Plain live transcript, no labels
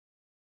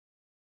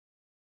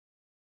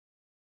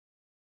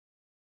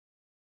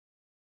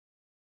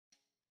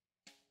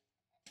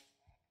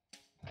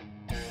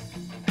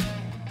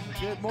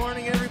Good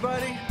morning,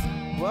 everybody.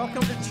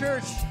 Welcome to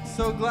church.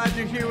 So glad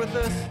you're here with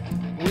us.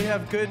 We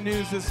have good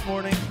news this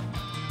morning.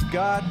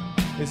 God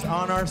is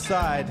on our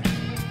side.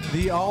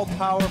 The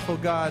all-powerful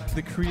God,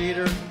 the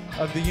creator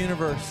of the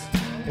universe,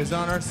 is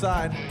on our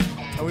side.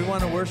 And we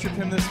want to worship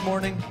him this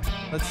morning.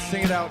 Let's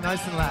sing it out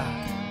nice and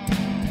loud.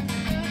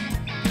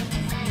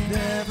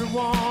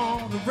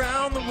 Everyone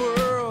around the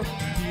world,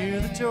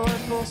 hear the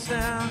joyful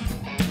sound.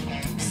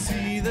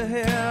 See the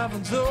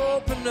heavens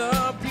open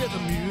up, hear the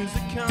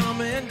music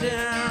coming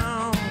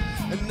down.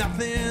 And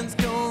nothing's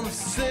gonna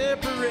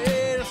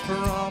separate us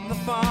from the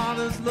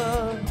Father's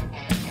love.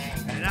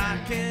 And I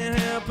can't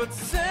help but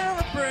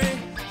celebrate,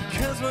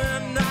 because we're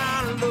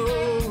not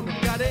alone.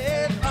 We've got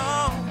it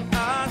on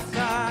our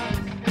side.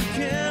 Who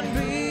can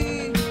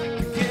be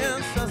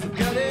against us? We've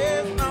got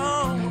it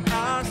on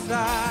our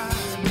side.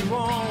 We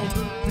won't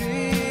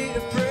be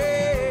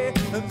afraid,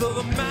 and though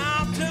the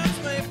mountains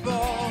may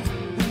fall,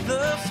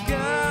 the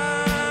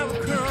sky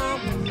will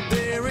crumble,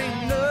 there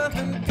ain't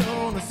nothing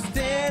gonna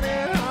stand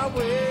in our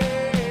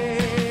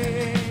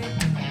way.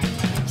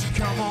 So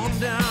come on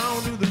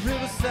down to the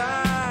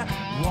riverside,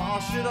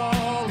 wash it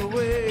all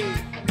away.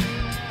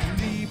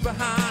 Leave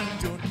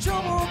behind your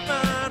troubled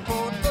mind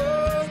for an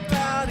old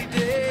cloudy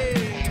day.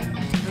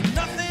 And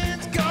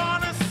nothing's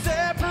gonna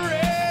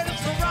separate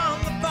us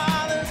from the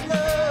Father's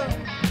love.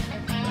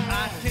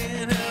 I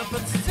can't help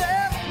but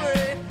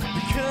celebrate,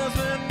 because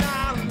we're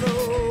not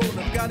alone.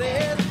 I've got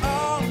it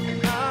on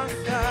our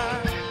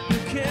side. Who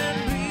can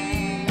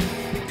be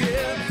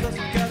against us?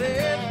 We've got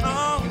it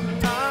on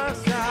our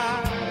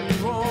side. We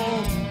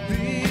won't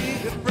be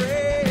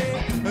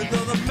afraid, and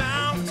though the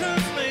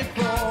mountains may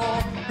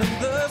fall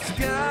and the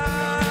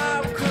sky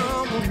will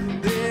crumble,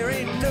 there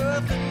ain't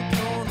nothing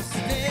gonna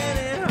stand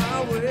in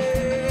our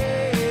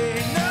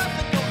way.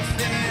 Nothing gonna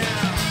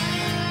stand.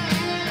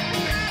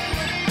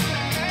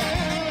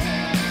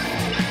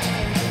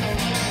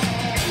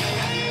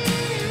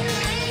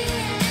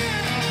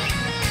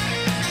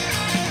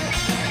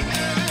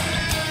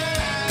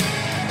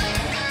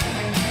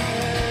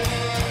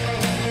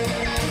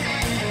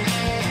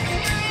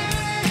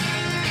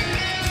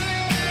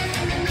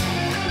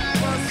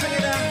 Well, sing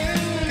it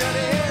out. Got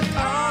it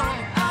on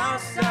our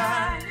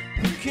side.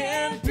 Who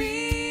can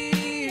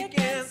be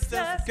against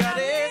us? Got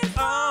it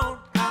on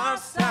our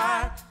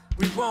side.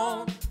 We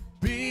won't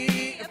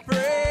be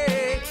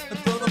afraid. And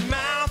though the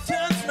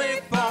mountains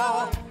may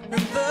fall and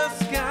the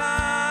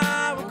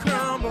sky will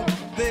crumble,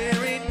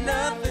 there ain't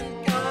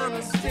nothing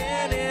gonna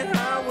stand in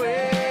our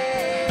way.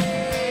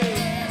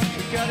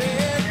 We got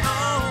it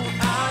on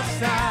our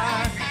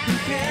side. Who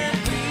can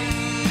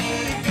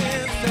be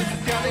against us?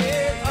 Got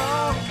it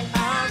on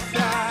our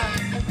side.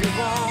 We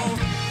won't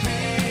be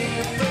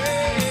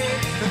afraid.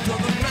 And though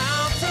the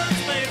mountains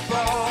may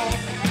fall,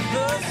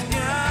 the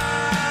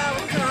sky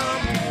will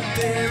crumble,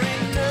 there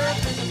ain't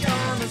nothing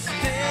gonna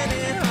stand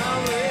in our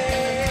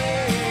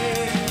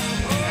way.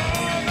 Oh,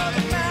 though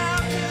the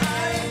mountains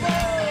may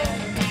fall,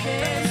 the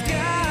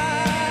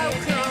sky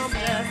will crumble,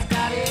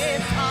 Got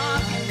it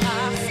on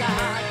our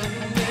side.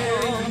 there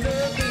ain't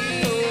nothing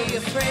Be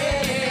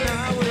afraid. in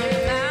our The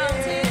way.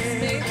 mountains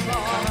may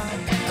fall,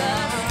 the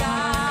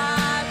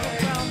sky will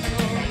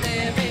crumble.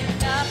 There ain't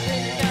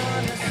nothing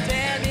gonna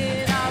stand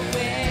in our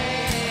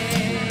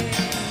way.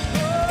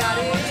 Got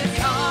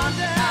it on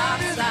our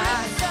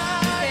side.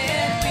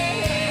 Can't be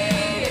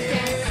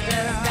against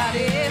us. Got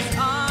it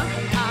on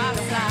our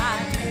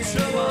side.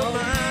 Trouble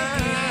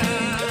Be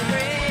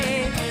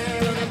afraid.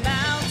 Though the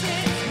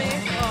mountains may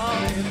fall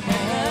and the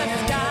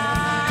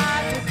sky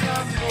will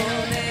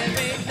crumble, there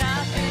ain't nothing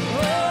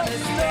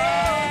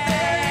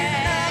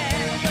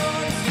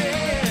gonna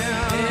stand.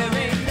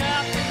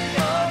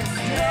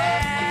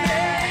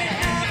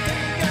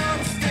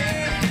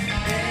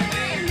 There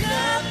ain't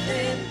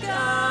nothing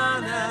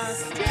gonna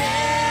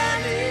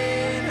stand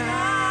in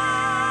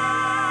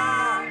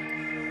our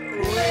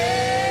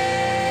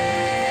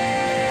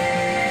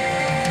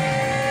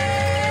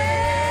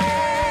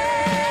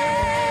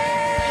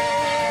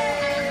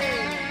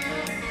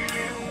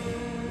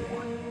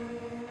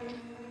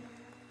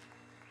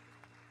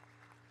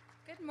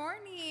Good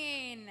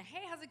morning.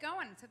 Hey, how's it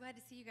going? So glad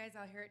to see you guys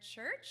all here at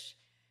church.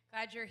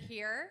 Glad you're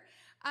here.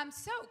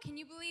 So, can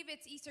you believe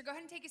it's Easter? Go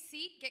ahead and take a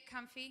seat. Get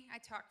comfy. I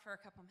talked for a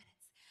couple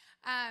minutes.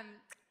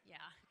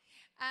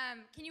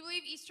 Can you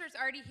believe Easter is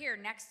already here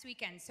next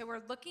weekend? So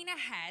we're looking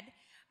ahead,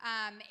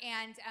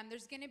 and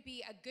there's going to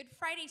be a Good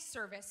Friday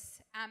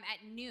service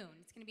at noon.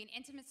 It's going to be an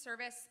intimate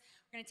service.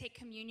 We're going to take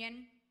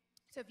communion.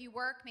 So if you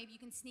work, maybe you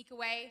can sneak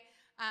away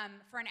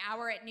for an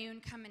hour at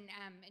noon. Come and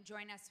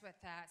join us with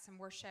some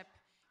worship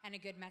and a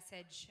good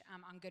message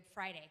on Good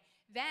Friday.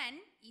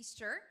 Then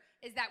Easter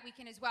is that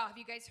weekend as well. Have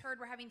you guys heard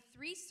we're having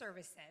 3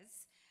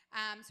 services?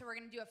 So we're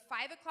going to do a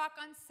 5 o'clock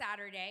on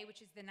Saturday,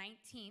 which is the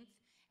 19th,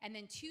 and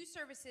then 2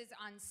 services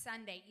on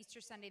Sunday,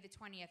 Easter Sunday the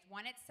 20th,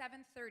 one at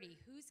 7:30.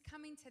 Who's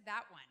coming to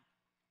that one?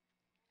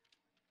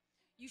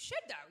 You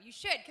should, though. You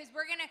should, because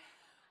we're going to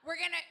we're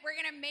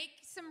gonna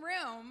make some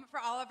room for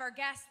all of our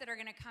guests that are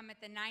gonna come at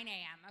the 9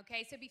 a.m.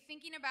 Okay, so be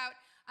thinking about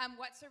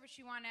what service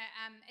you want to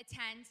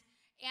attend,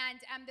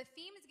 and the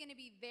theme is gonna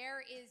be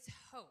 "There is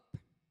Hope."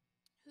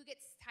 Who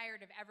gets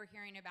tired of ever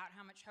hearing about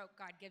how much hope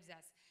God gives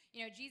us?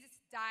 You know, Jesus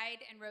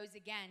died and rose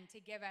again to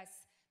give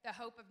us the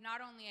hope of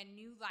not only a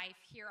new life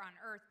here on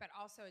earth, but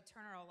also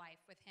eternal life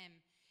with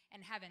Him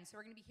in heaven. So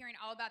we're gonna be hearing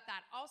all about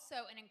that.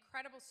 Also, an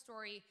incredible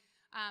story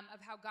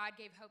of how God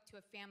gave hope to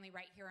a family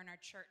right here in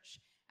our church.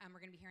 We're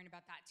going to be hearing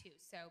about that too.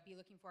 So be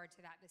looking forward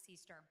to that this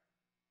Easter.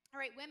 All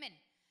right, women,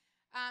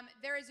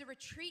 there is a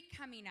retreat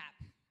coming up.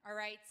 All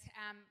right,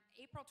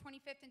 April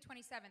 25th and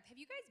 27th. Have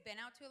you guys been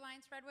out to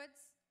Alliance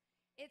Redwoods?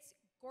 It's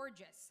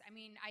gorgeous. I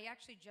mean, I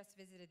actually just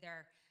visited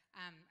there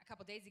a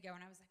couple days ago,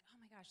 and I was like, oh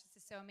my gosh,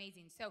 this is so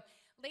amazing. So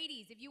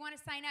ladies, if you want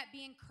to sign up,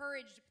 be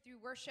encouraged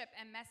through worship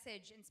and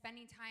message and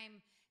spending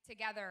time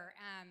together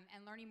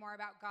and learning more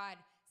about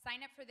God,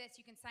 sign up for this.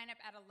 You can sign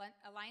up at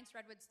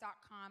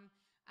allianceredwoods.com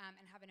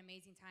and have an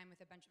amazing time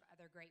with a bunch of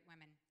other great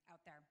women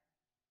out there.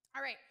 All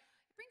right,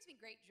 it brings me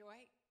great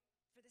joy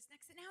for this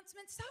next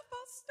announcement.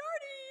 Softball's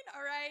starting.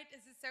 All right,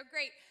 this is so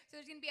great. So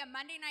there's going to be a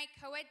Monday night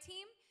co-ed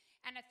team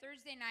and a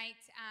Thursday night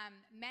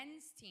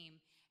men's team.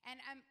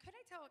 And could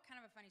I tell kind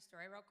of a funny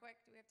story real quick?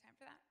 Do we have time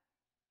for that?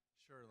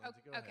 Sure,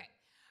 Lindsay, go ahead.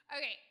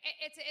 Okay,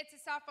 it's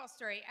a softball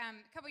story. A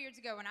couple years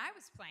ago when I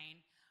was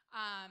playing,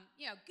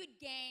 good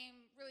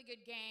game, really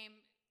good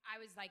game. I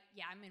was like,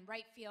 yeah, I'm in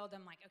right field.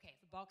 I'm like, okay, if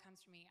the ball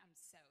comes for me, I'm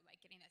so like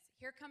getting this.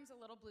 Here comes a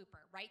little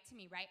blooper right to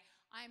me, right?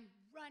 I'm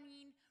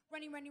running.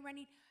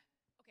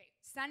 Okay,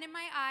 sun in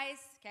my eyes.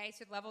 Okay,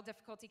 so level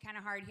difficulty kind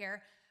of hard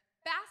here.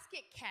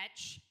 Basket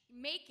catch,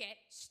 make it,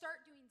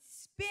 start doing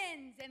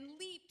spins and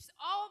leaps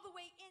all the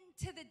way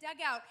into the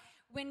dugout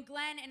when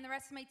Glenn and the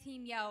rest of my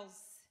team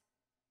yells.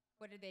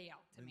 What did they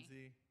yell to me?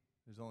 Lindsay,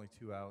 there's only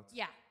 2 outs.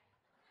 Yeah,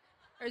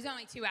 there's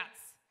only 2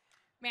 outs.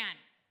 Man,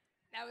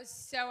 that was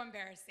so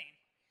embarrassing.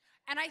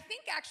 And I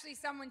think actually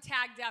someone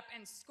tagged up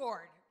and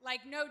scored.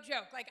 Like, no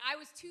joke. Like, I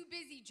was too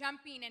busy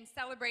jumping and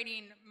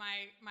celebrating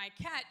my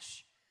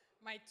catch,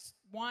 my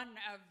one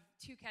of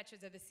 2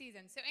 catches of the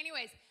season. So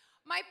anyways,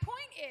 my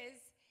point is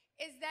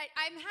that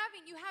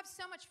you have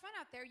so much fun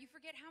out there, you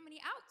forget how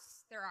many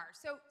outs there are.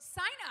 So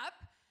sign up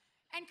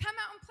and come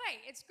out and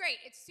play. It's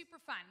great. It's super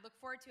fun. Look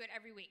forward to it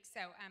every week.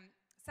 So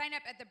sign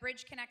up at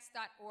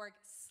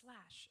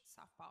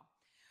thebridgeconnects.org/softball.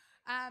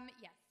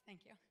 Yes,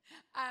 thank you.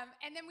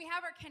 And then we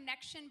have our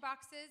connection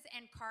boxes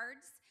and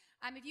cards.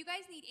 If you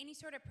guys need any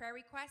sort of prayer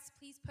requests,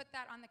 please put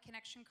that on the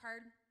connection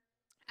card.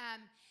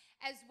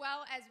 As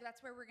well as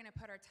that's where we're going to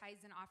put our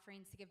tithes and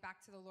offerings to give back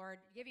to the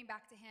Lord. Giving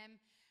back to Him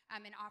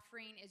and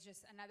offering is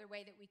just another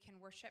way that we can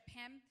worship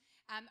Him.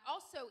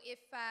 Also, if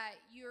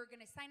you're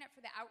going to sign up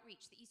for the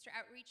outreach, the Easter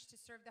outreach to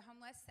serve the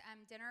homeless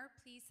dinner,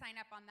 please sign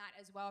up on that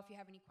as well. If you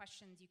have any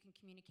questions, you can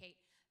communicate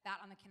that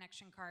on the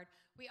connection card.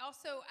 We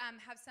also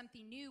have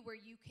something new where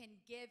you can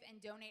give and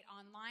donate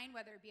online,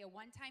 whether it be a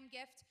one-time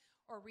gift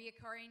or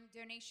reoccurring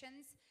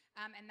donations,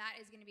 and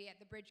that is going to be at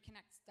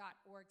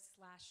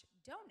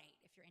thebridgeconnects.org/donate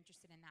if you're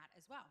interested in that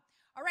as well.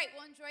 All right,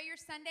 well, enjoy your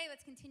Sunday.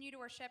 Let's continue to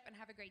worship and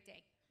have a great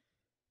day.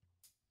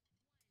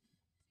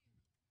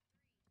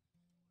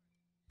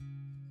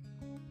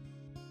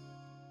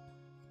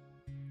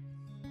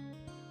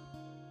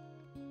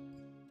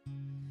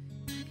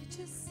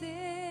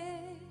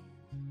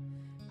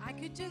 I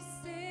could just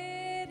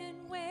sit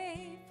and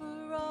wait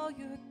for all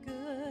your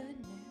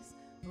goodness,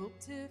 hope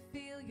to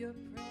feel your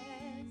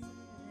presence.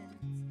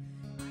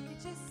 I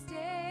could just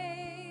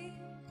stay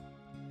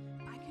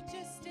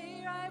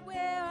right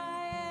where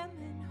I am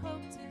and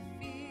hope to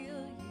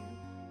feel you,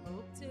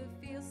 hope to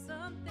feel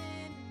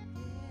something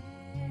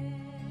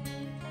again.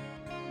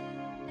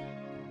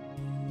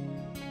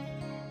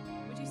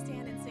 Would you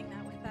stand and sing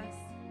that with us?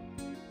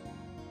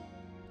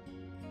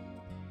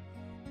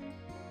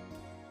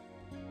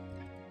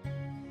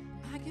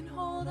 I can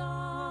hold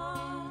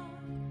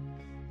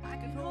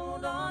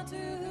on to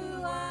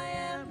who I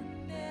am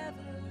and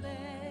never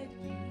let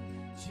you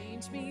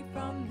change me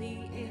from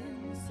the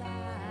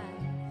inside.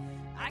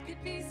 I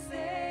could be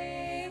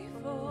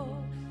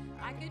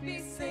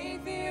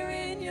safe here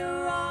in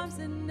your arms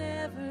and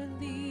never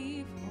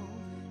leave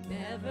home,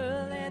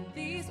 never let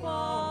these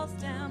walls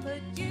down. But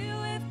you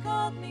have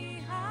called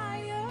me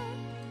higher,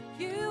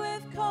 you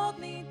have called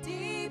me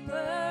deeper,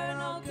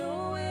 and I'll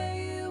go where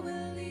you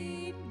will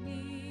lead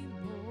me,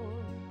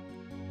 Lord.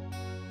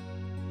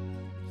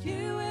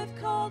 You have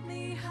called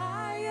me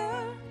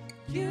higher,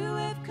 you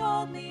have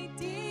called me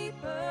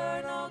deeper,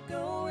 and I'll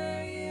go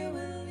where you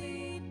will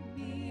lead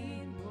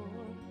me,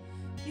 Lord.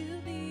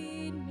 You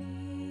lead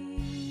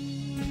me.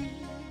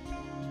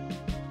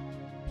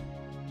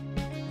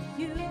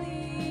 You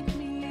lead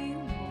me,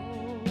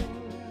 Lord.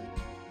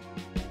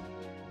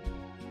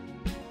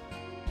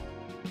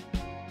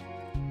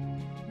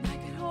 I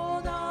could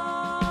hold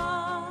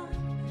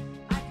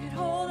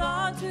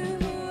on to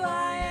who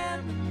I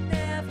am and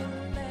never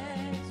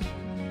let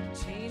you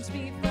change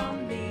me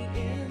from the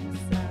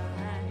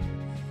inside.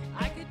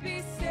 I could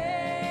be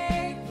safe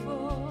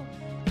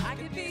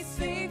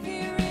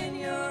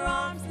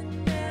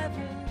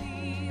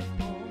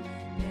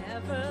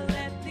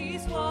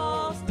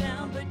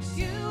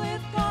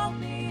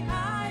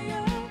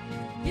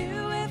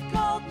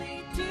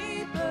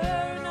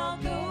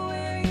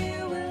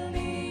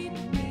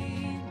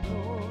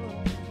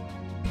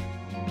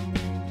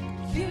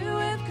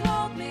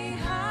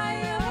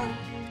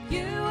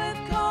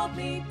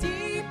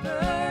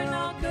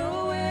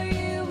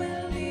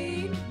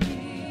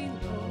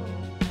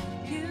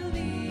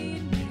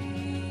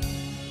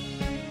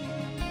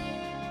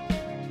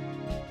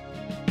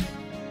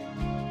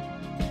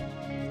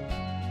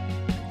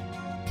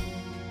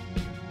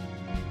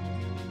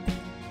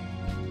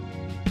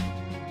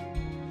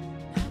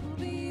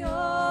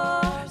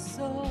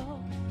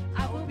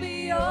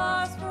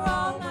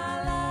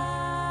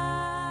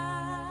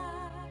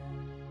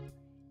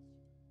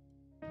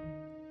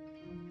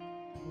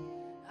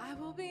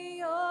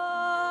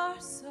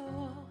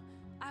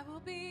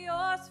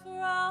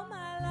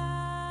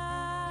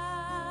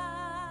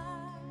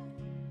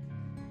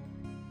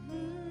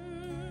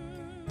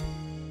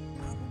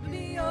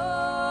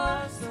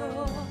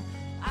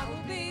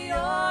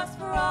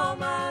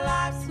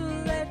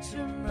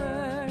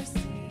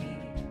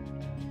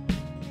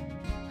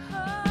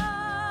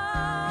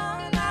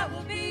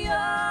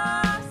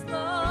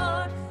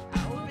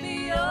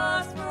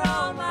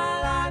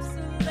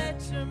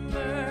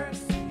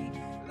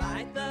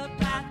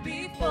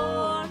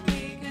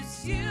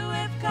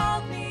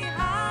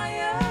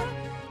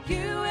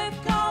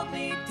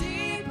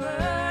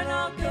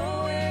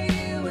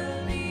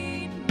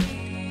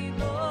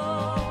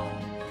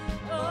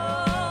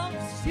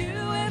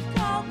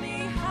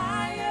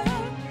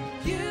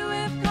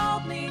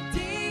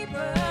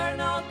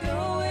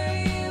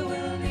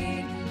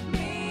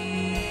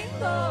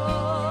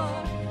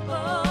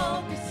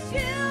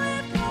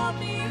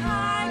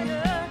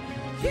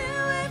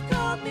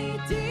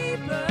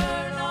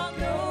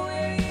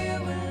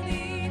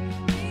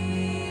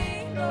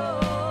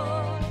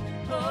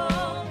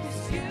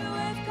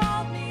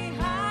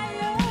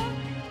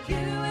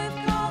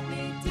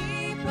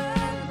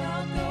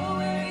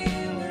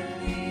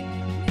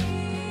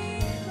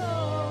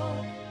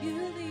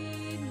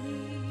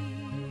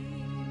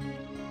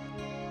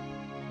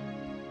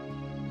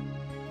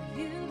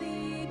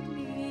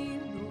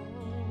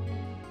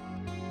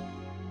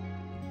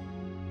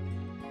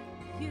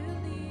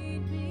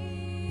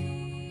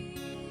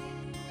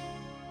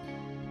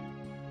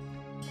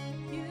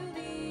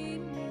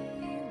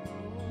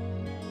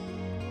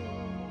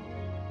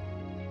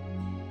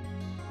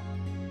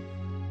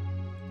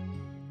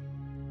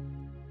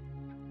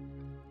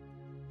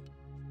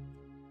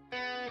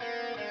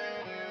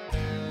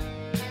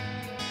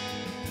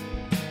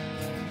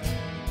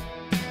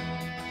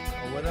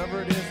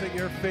whatever it is that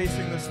you're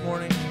facing this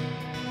morning,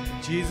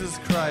 Jesus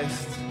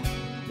Christ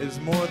is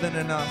more than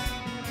enough.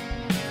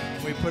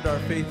 We put our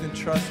faith and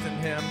trust in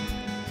Him,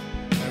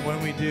 and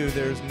when we do,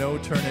 there's no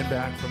turning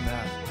back from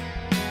that.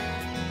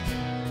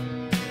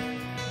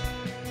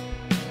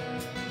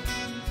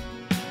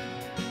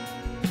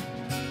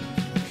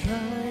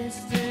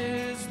 Christ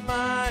is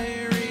my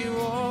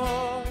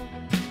reward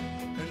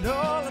and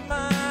all of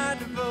my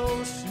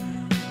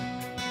devotion.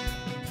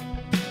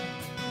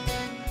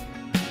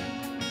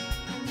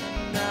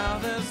 Now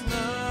there's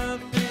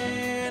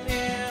nothing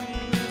in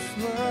this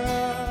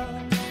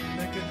world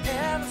that could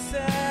ever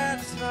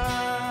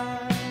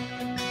satisfy.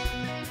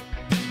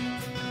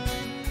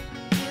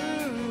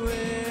 Through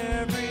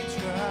every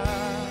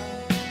trial,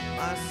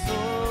 my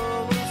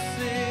soul will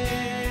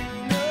sing,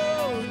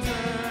 no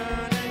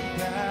turning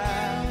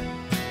back.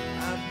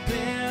 I've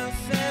been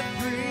set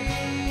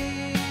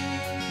free.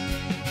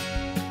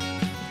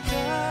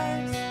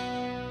 Christ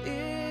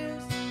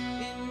is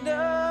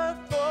enough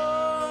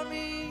for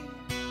me.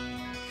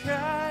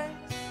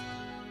 Christ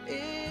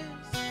is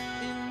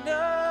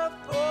enough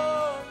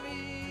for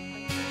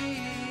me.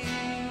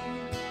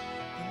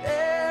 And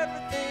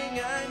everything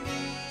I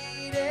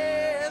need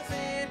is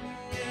in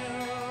you.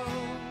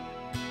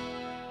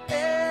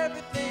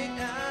 Everything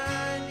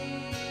I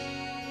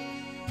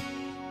need.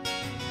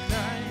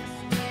 Christ,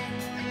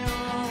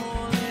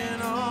 all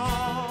in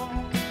all,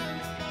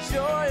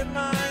 joy of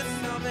my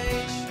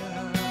salvation.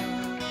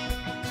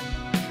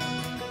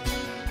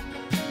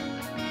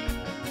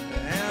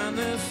 And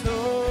this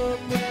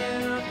hope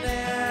will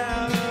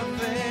never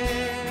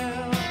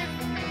fail.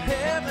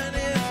 Heaven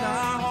is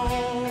our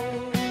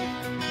home.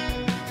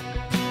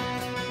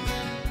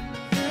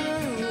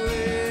 Through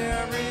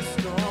every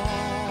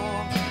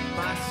storm,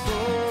 my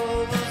soul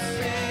will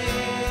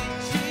sing.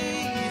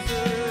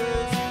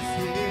 Jesus is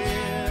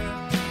here.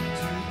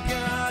 To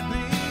God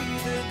be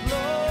the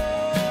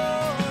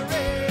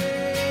glory.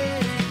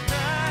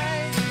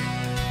 Christ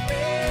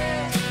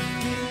is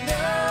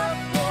enough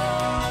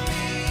for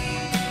me.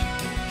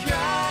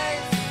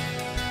 Christ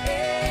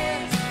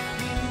is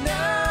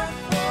enough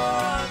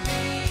for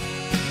me.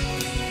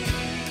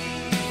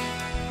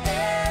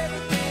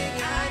 Everything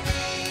I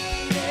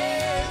need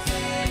is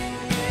in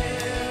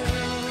you.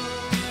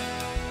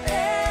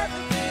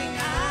 Everything I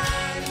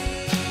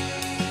need.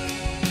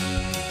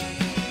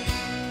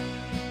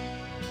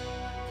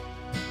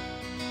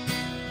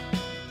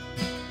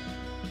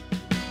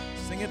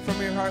 Sing it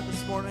from your heart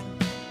this morning.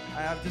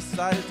 I have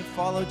decided to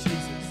follow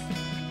Jesus.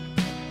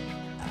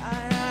 I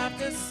have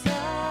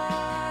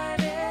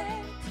decided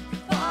to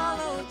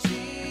follow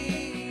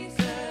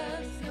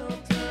Jesus. No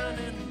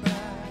turning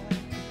back.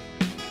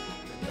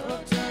 No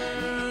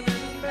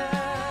turning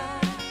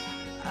back.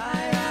 I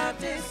have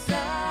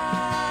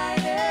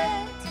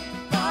decided to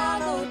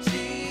follow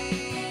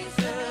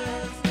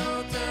Jesus.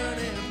 No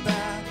turning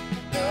back.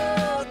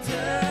 No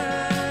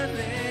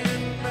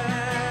turning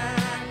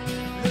back.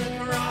 The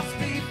cross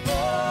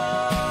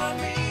before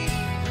me,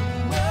 the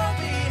world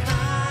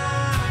behind.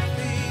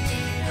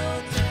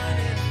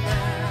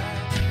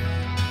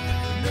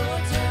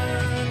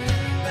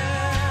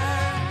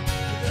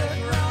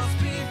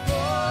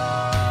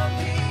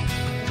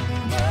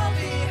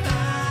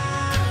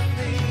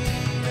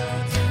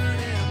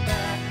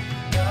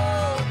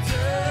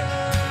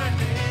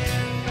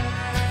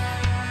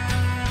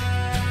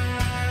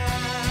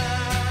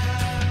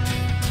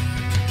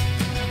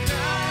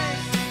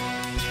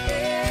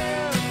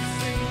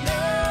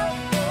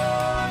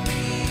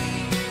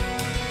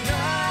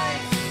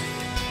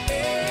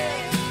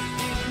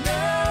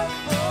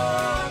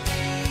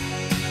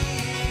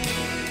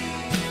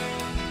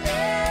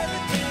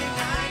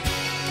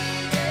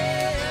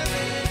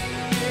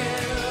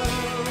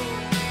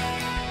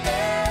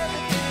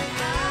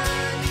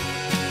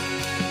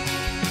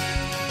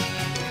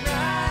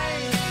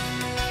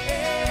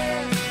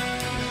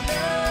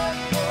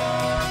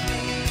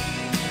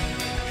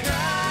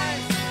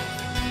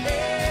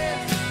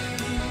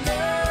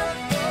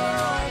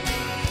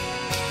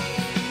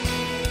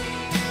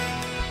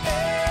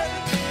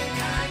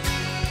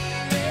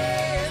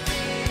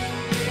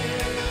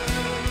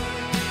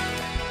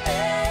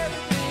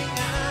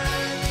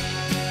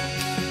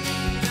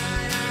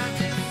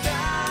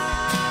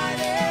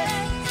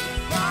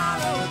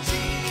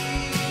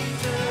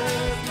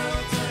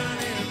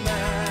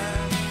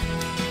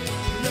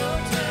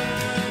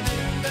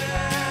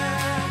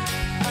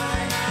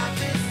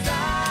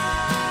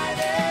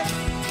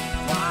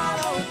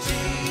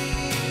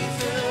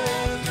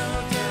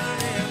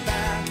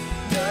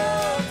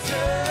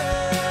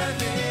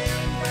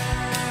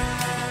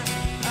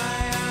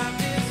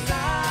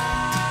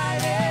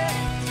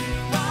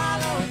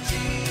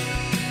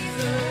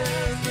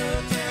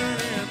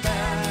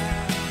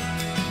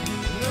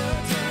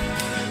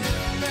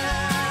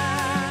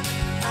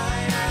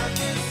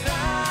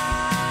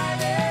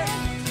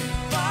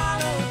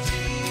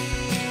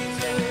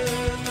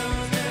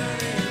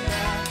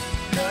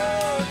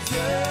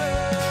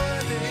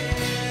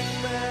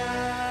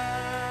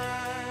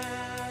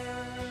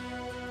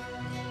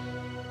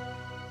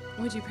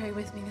 Would you pray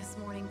with me this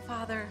morning?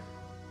 Father,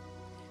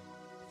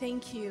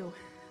 thank you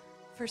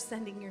for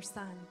sending your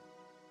Son.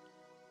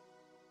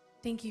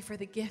 Thank you for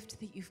the gift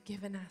that you've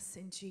given us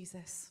in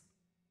Jesus.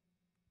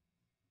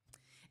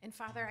 And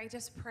Father, I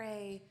just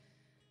pray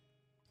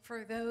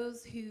for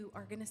those who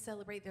are going to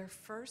celebrate their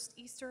first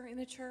Easter in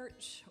a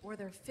church or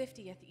their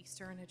 50th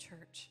Easter in a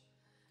church.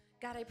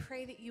 God, I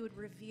pray that you would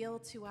reveal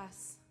to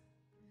us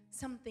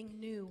something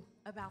new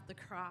about the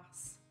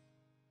cross.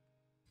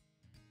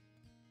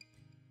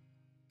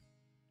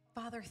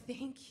 Father,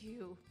 thank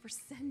you for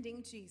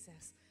sending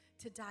Jesus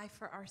to die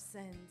for our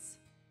sins.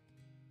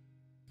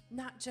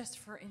 Not just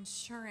for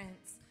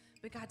insurance,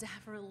 but God, to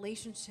have a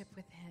relationship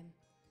with him.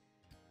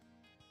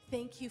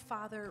 Thank you,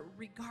 Father,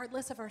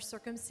 regardless of our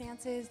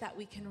circumstances, that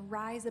we can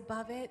rise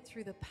above it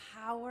through the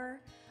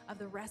power of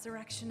the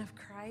resurrection of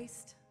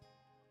Christ,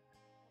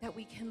 that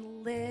we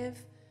can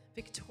live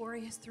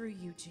victorious through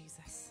you,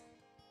 Jesus.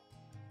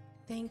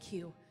 Thank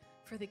you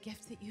for the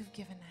gift that you've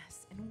given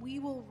us, and we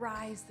will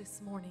rise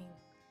this morning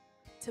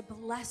to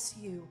bless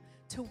you,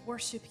 to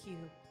worship you,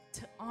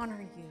 to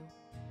honor you.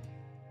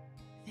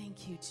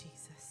 Thank you,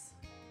 Jesus.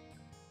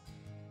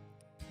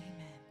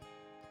 Amen.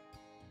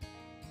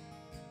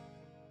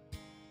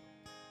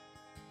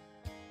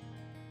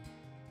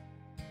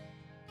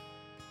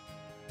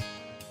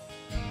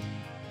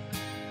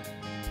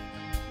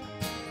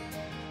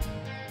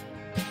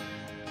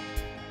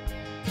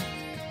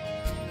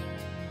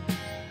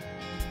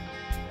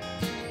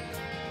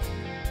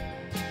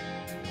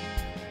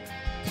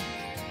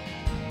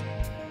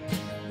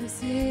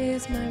 This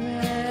is my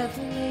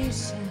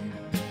revelation,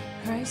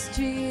 Christ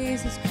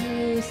Jesus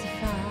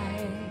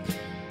crucified.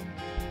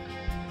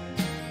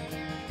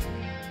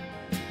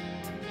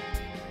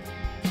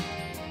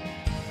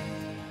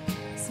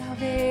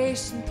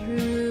 Salvation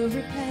through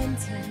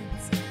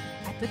repentance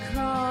at the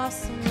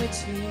cross on which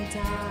he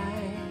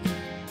died.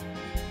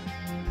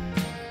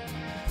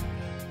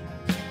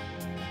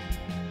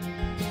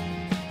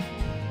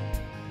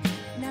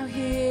 Now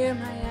hear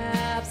my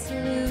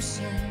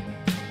absolution,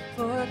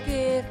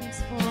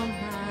 forgiveness for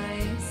my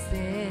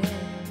sin.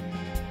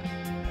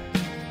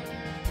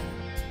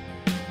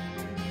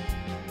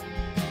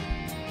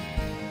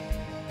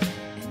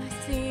 And I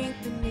sink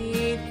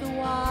beneath the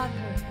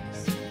waters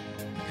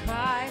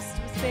Christ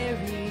was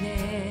buried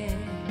in.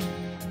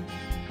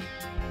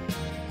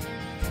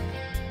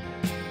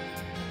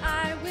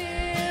 I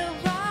will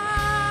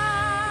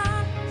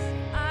rise,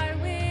 I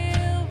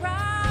will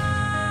rise,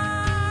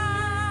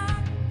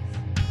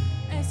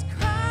 as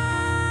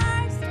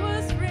Christ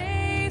was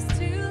raised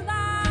to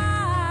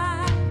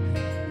life.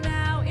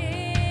 Now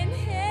in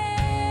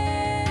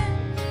him,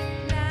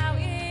 now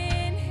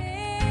in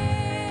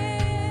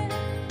him,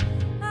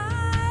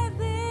 I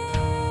live.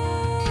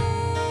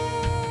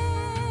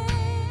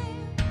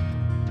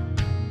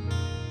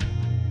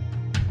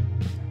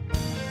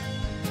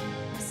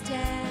 I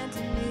stand a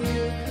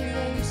new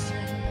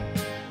creation,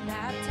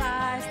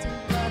 baptized in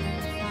blood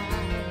and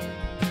fire.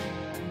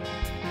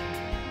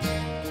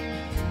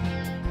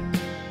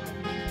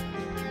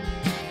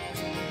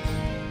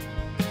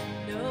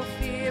 No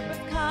fear of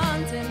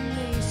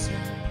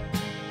condemnation,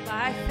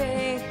 by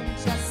faith I'm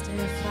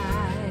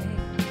justified.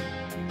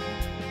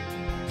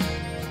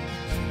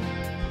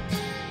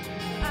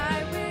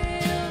 I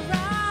will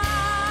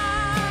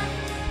rise,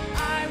 I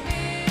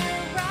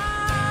will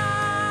rise,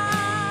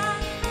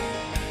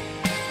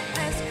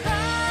 as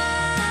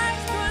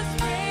Christ was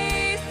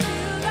raised to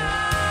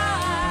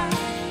life.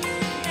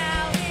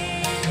 Now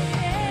in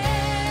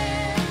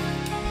him,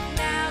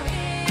 now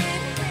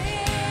in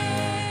him,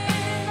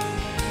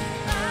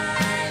 I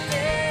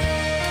live.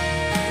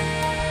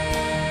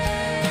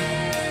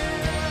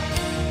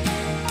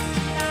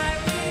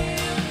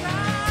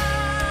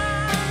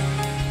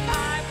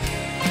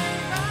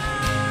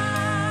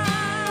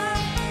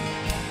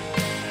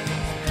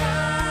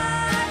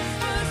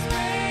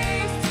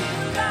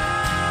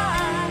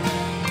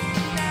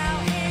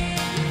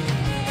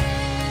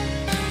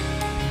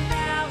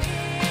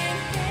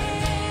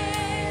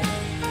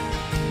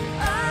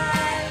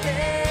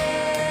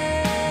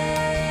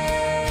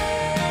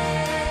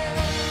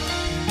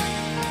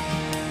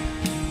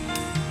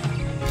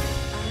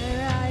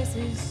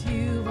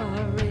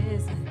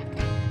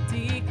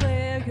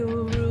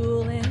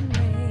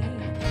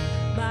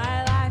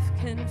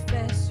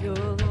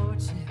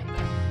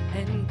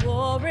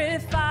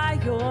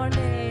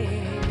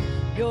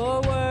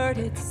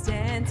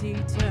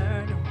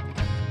 eternal.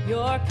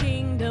 Your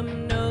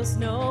kingdom knows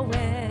no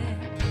end.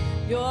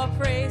 Your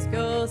praise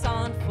goes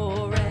on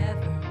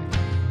forever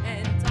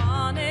and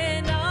on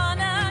and on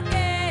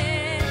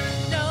again.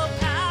 No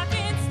power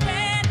can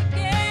stand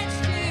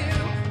against you.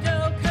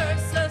 No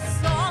curse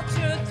assault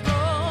your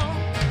throne.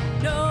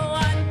 No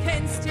one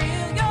can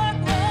steal your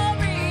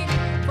glory,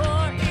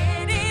 for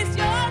it is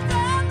yours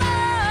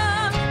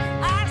alone.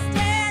 I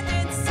stand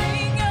and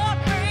sing your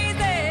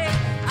praises.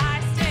 I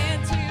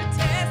stand to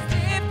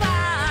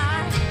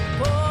testify,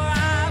 for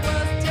I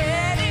was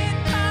dead in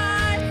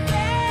my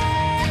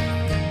sin.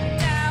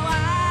 Now I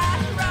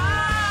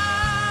rise.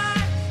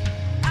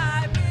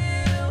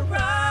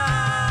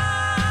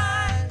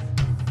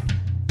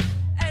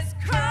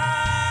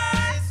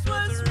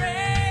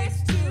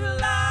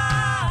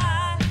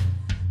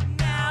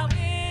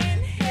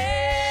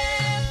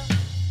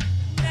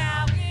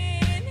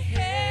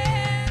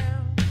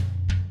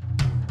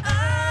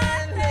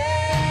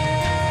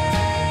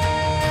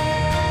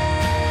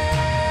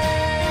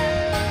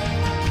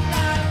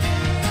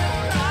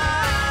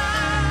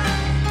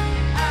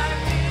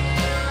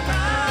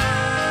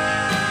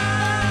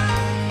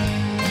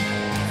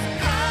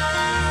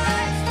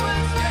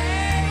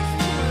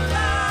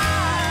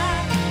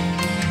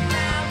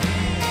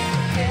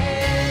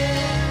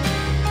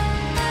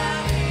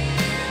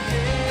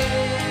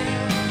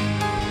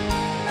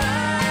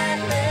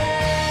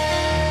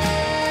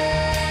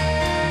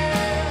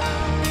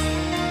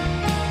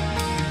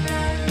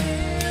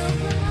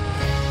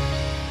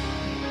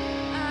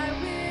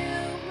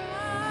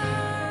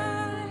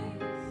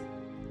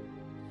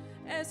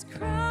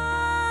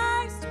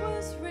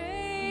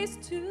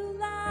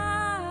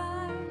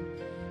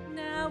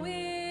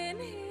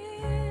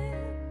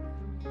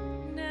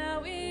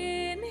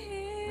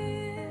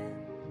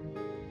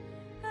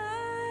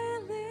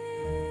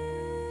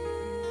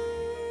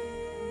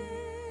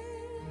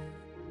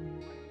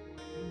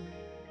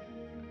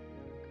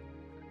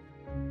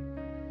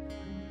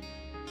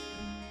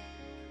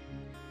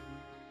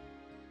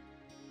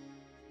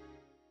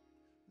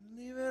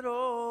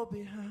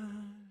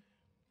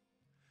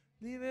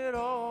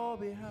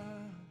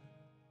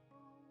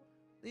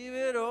 leave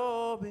it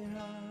all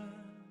behind.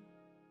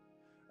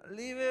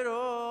 Leave it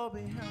all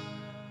behind.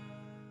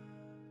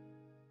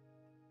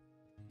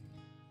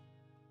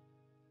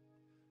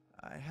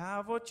 I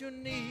have what you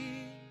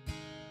need,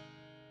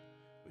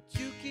 but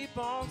you keep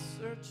on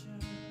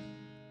searching.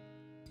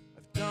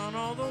 I've done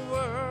all the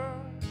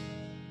work,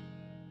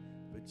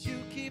 but you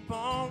keep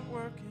on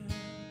working.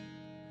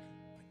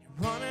 When you're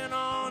running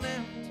on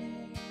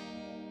empty,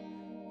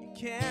 you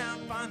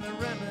can't find the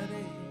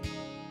remedy.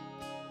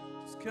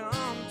 Just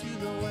come to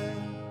the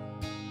well.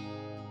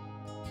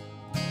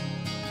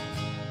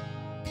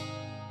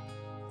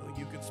 Oh,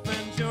 you could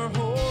spend your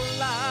whole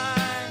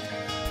life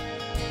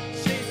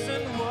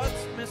chasing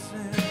what's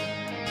missing,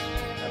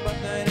 but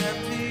that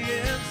empty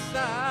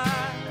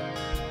inside,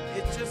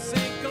 it just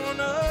ain't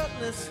gonna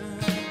listen.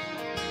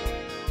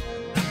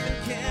 Nothing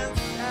can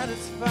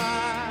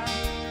satisfy,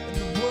 and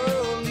the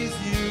world leaves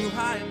you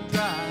high and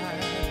dry.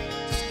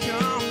 Just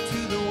come to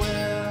the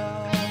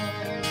well.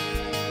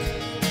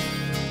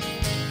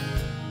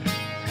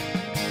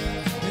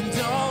 And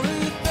all who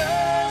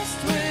thirst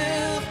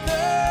will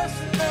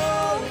thirst no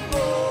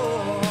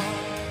more,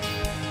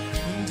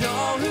 and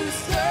all who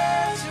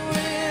search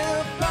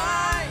will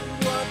find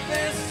what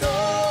their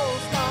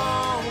souls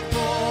long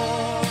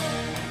for.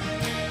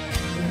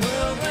 The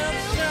world will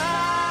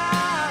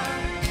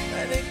shine,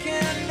 and it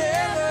can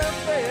never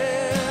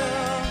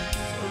fail.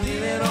 So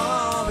leave it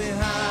all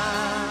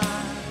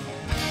behind.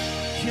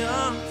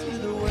 Come to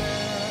the well.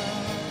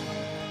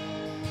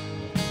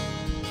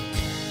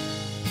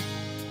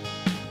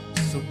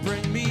 So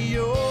bring me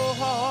your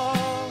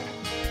heart,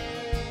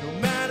 no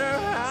matter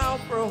how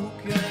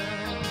broken.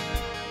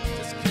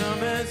 Just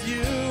come as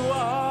you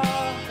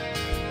are.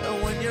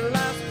 And when your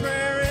last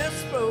prayer is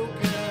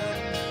spoken,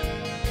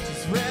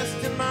 just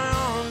rest in my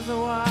arms a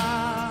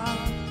while.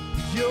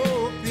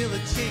 You'll feel a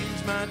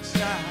change, my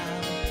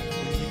child,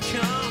 when you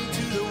come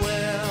to the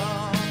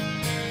well.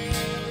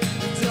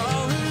 And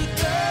all who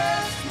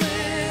thirst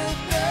will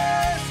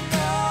thirst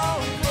no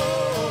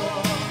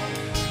more,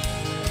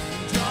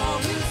 and all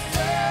who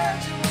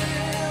search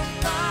will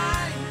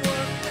find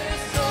what their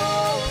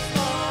souls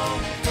long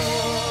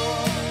for.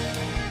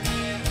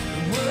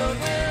 The world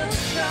will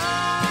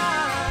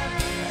shine,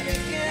 and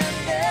it can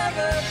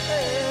never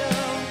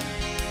fail.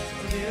 So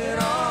leave it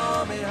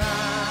all behind.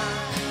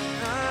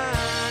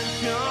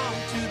 Come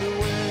to the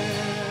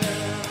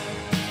well.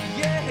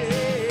 Yeah.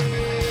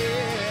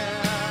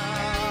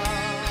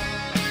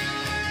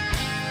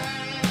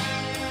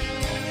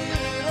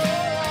 Leave it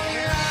all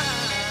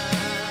behind.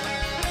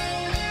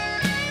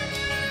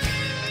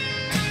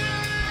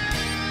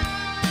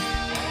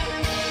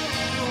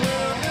 The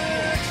world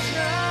will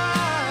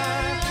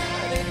shine,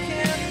 and it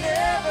can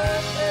never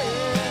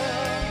fail.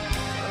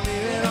 So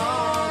leave it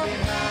all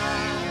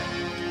behind.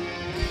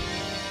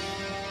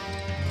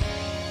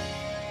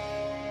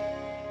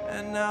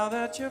 And now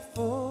that you're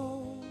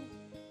full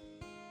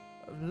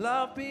of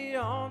love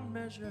beyond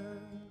measure,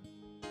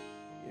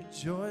 your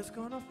joy's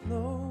gonna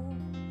flow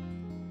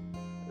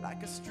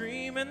like a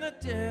stream in the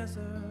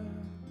desert.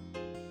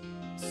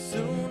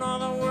 Soon all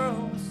the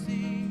world will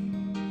see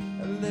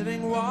a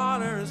living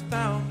water is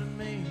found in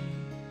me,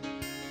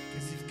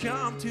 'cause you've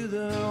come to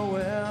the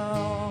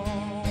well.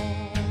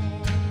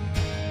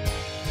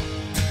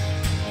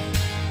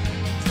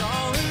 And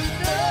all who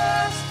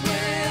thirst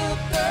will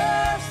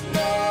thirst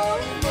no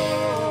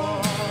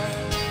more,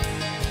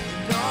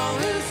 and all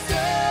who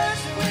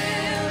search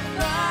will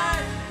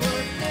find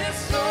what their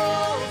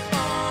souls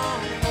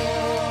long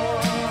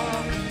for.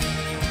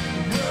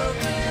 The world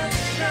will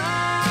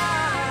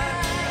shine,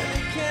 and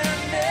it can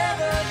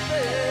never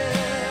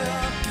fail.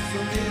 So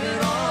leave it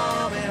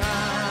all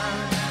behind.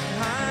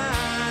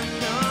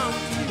 Come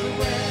to the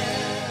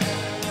well.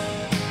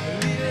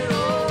 Leave it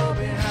all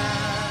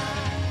behind.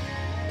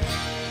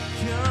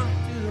 Come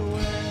to the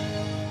well.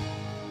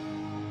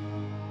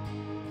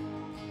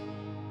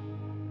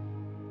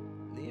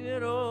 Leave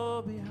it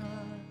all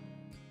behind.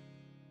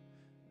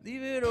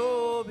 Leave it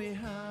all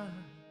behind.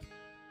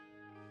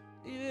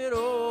 Leave it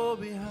all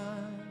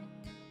behind.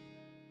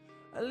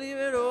 Leave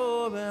it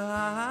all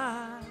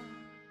behind.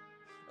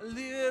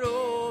 Leave it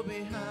all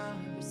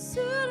behind.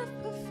 Pursuit of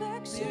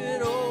perfection. Leave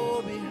it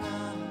all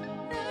behind.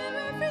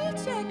 Every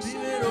rejection.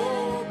 Leave it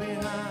all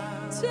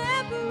behind.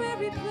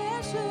 Temporary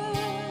pleasure.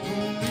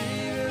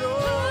 Leave it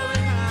all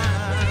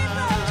behind.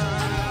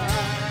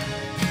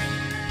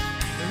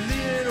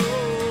 Leave it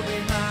all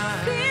behind.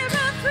 Fear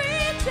of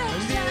rejection.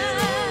 Leave it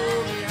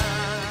all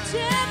behind.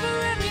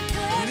 Temporary Leave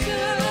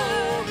pleasure. it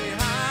all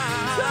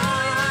behind.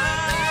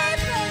 Temporary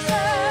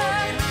pleasure.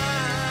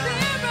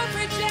 Fear of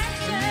Leave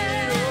rejection.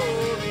 it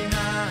all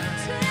behind.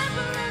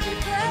 Temporary Leave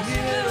it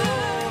pleasure.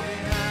 all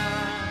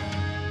behind.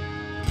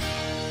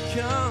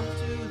 Come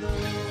to the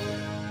well.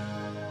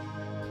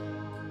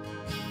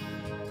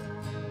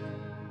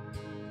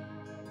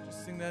 Just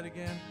sing that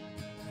again.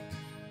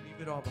 Leave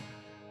it all behind.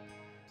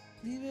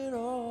 Leave it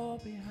all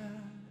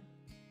behind.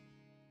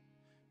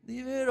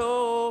 Leave it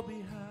all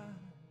behind.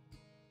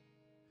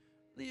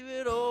 Leave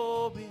it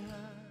all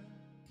behind.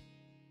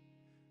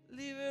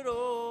 Leave it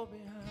all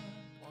behind.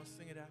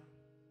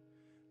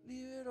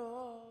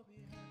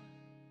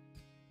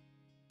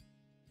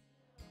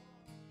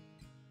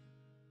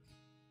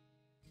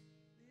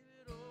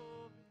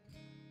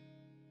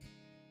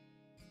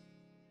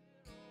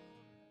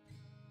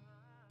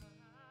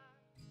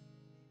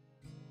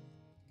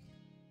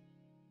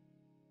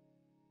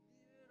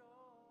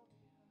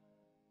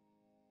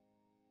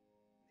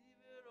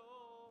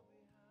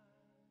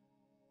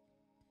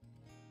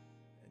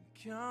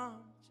 come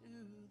to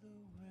the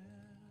well.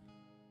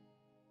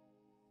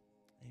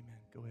 Amen.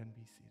 Go ahead and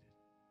be seated.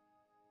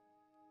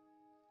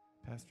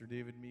 Pastor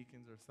David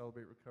Meekins, our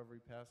Celebrate Recovery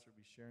pastor,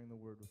 will be sharing the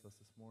word with us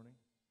this morning.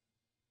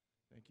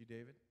 Thank you,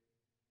 David.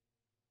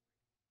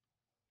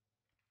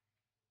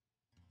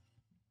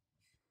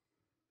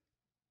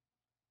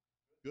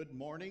 Good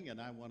morning, and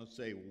I want to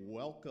say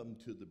welcome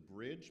to the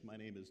bridge. My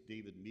name is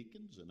David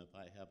Meekins, and if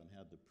I haven't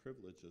had the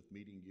privilege of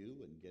meeting you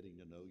and getting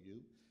to know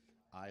you,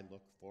 I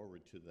look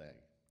forward to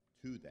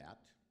that.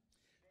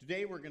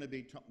 Today we're going to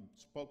be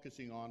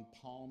focusing on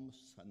Palm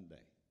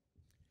Sunday.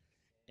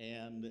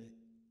 And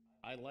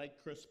I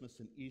like Christmas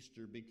and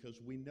Easter because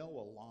we know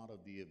a lot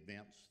of the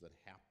events that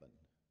happen.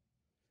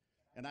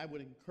 And I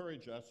would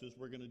encourage us, as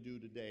we're going to do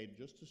today,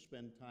 just to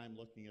spend time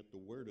looking at the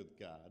Word of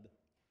God.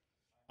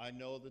 I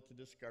know that the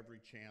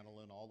Discovery Channel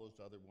and all those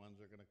other ones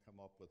are going to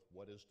come up with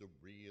what is the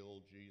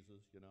real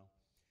Jesus, you know.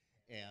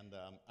 And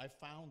I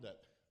found that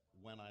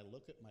when I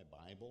look at my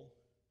Bible,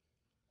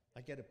 I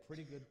get a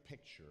pretty good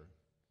picture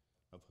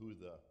of who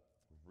the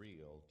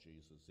real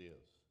Jesus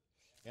is.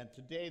 And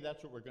today,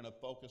 that's what we're going to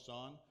focus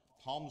on.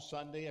 Palm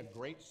Sunday, a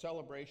great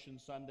celebration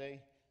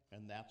Sunday,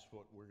 and that's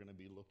what we're going to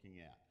be looking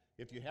at.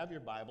 If you have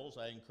your Bibles,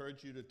 I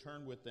encourage you to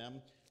turn with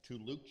them to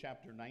Luke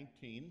chapter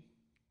 19.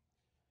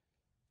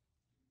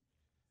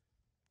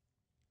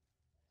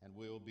 And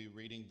we'll be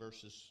reading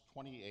verses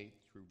 28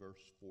 through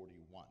verse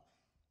 41.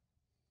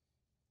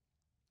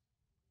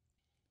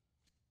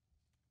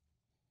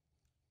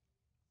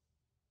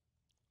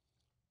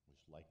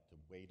 Just like to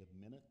wait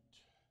a minute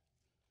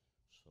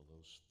so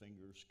those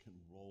fingers can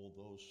roll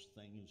those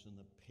things and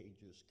the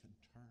pages can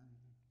turn.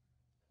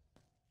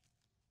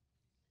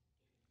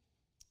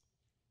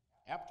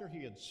 After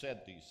he had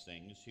said these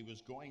things, he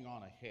was going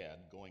on ahead,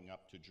 going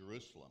up to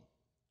Jerusalem.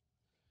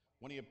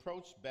 When he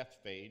approached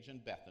Bethphage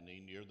and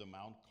Bethany near the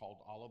mount called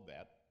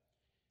Olivet,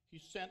 he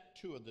sent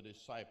two of the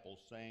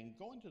disciples, saying,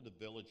 "Go into the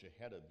village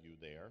ahead of you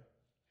there.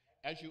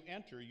 As you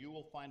enter, you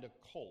will find a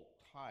colt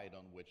tied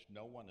on which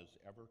no one has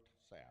ever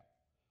sat.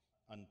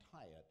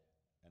 Untie it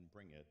and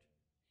bring it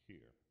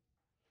here.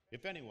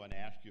 If anyone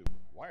asks you,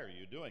 'Why are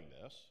you doing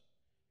this?'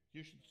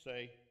 you should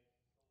say,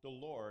 'The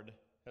Lord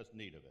has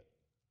need of it.'"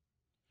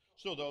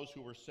 So those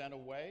who were sent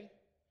away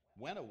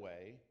went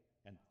away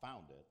and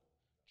found it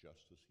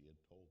just as he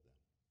had told them.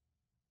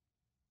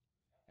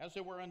 As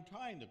they were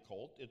untying the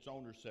colt, its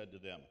owner said to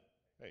them,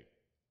 "Hey,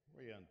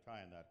 where are you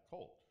untying that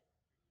colt?"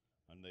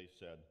 And they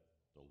said,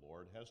 "The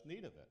Lord has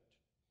need of it."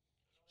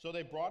 So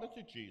they brought it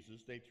to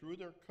Jesus. They threw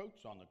their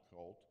coats on the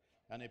colt,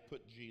 and they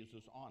put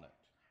Jesus on it.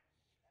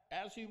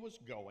 As he was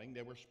going,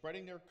 they were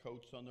spreading their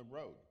coats on the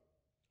road.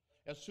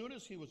 As soon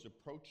as he was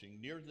approaching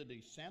near the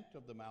descent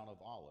of the Mount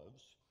of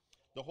Olives,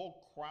 the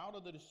whole crowd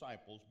of the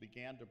disciples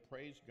began to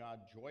praise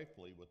God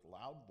joyfully with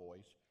loud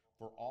voice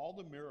for all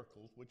the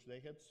miracles which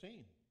they had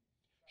seen,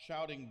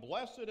 shouting,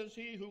 "Blessed is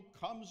he who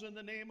comes in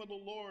the name of the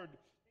Lord,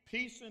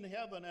 peace in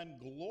heaven and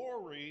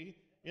glory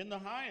in the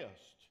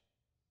highest."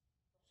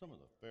 Some of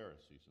the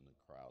Pharisees in the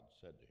crowd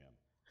said to him,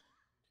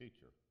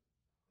 "Teacher,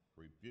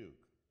 rebuke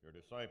your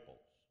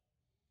disciples."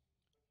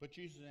 But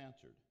Jesus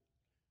answered,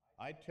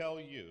 "I tell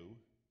you,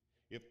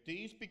 if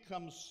these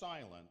become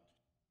silent,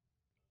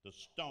 the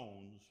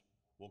stones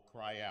will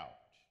cry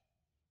out."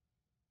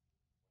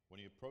 When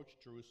he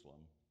approached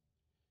Jerusalem,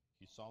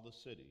 he saw the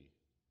city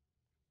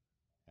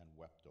and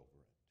wept over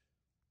it.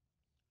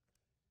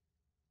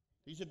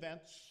 These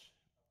events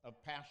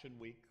of Passion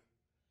Week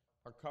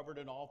are covered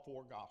in all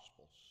four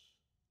Gospels.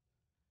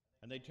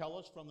 And they tell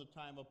us from the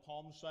time of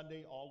Palm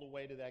Sunday all the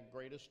way to that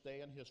greatest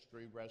day in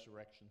history,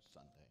 Resurrection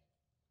Sunday.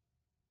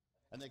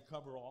 And they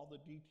cover all the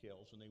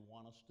details, and they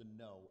want us to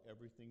know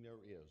everything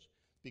there is.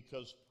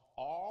 Because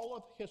all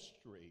of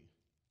history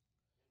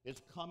is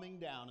coming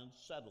down and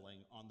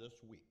settling on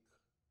this week.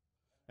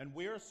 And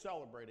we are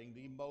celebrating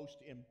the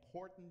most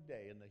important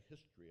day in the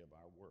history of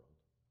our world.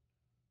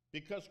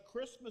 Because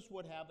Christmas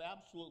would have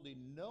absolutely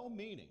no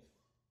meaning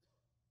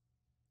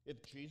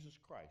if Jesus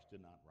Christ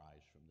did not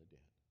rise from the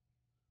dead.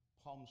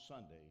 Palm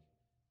Sunday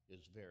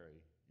is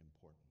very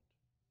important.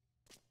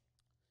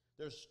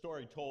 There's a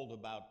story told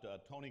about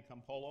Tony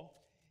Campolo.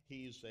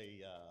 He's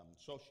a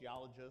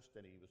sociologist,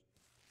 and he was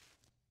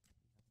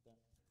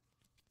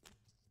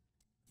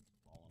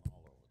falling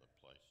all over the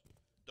place.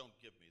 Don't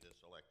give me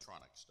this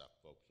electronic stuff,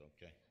 folks,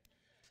 okay?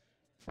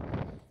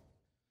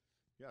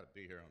 You ought to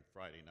be here on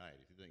Friday night.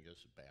 If you think this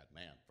is bad,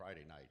 man,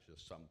 Friday night,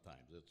 just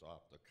sometimes it's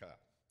off the cuff.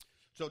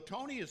 So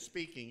Tony is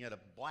speaking at a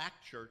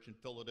black church in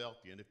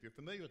Philadelphia, and if you're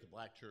familiar with the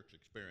black church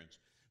experience,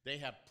 they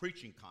have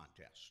preaching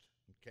contests,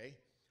 okay?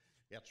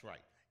 That's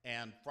right.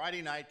 And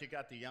Friday night, they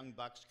got the young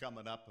bucks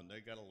coming up, and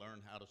they got to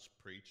learn how to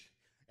preach.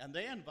 And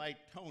they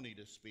invite Tony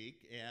to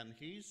speak, and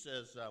he's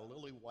as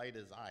lily white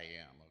as I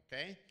am,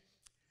 okay?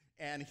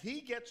 And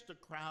he gets the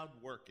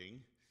crowd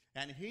working,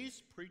 and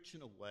he's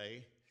preaching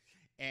away,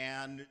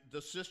 and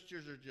the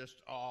sisters are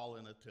just all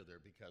in a tither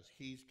because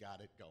he's got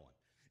it going.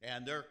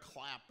 And they're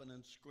clapping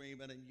and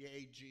screaming and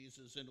yay,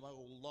 Jesus, and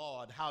oh,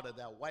 Lord, how did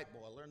that white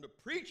boy learn to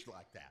preach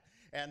like that?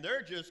 And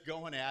they're just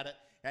going at it,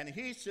 and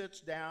he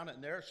sits down,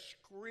 and they're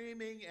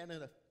screaming and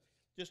in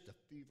just a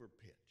fever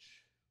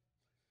pitch.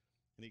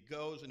 And he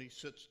goes and he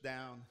sits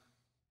down,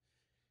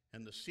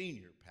 and the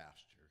senior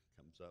pastor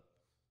comes up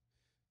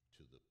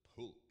to the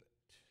pulpit,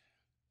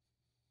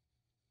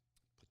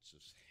 puts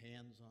his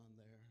hands on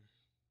there,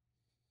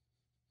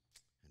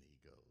 and he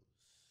goes,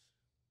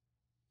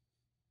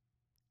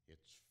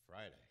 "It's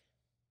Friday,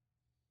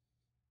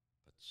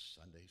 but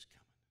Sunday's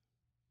coming.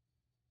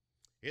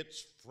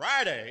 It's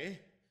Friday,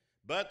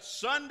 but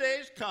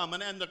Sunday's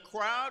coming," and the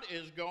crowd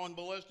is going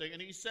ballistic.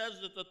 And he says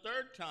it the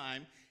third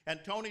time,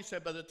 and Tony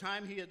said by the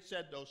time he had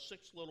said those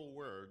 6 little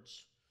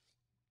words,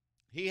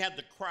 he had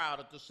the crowd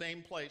at the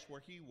same place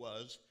where he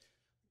was,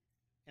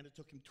 and it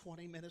took him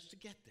 20 minutes to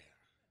get there.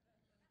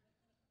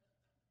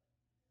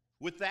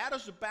 With that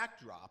as a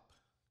backdrop,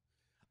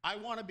 I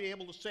want to be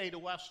able to say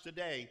to us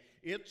today,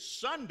 it's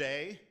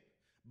Sunday,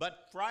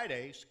 but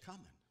Friday's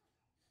coming.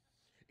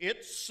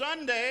 It's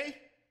Sunday,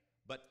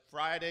 but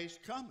Friday's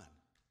coming.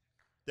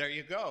 There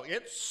you go.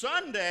 It's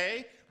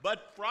Sunday,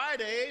 but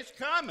Friday's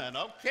coming.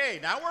 Okay,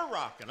 now we're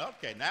rocking.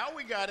 Okay, now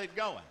we got it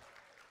going.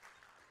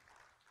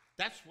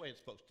 That's the way it's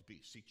supposed to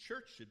be. See,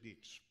 church should be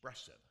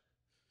expressive.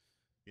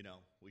 You know,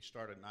 we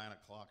start at 9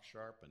 o'clock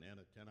sharp and end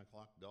at 10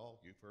 o'clock dull.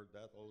 You've heard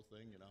that whole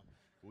thing, you know.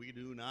 We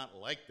do not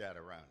like that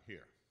around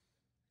here.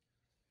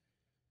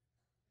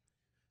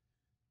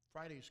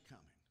 Friday's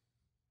coming.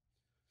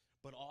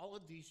 But all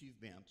of these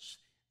events,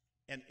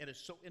 and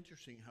it's so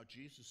interesting how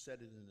Jesus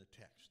said it in the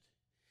text.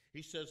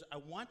 He says, I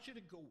want you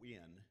to go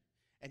in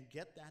and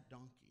get that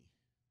donkey.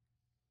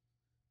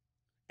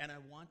 And I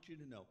want you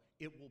to know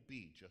it will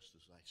be just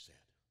as I said.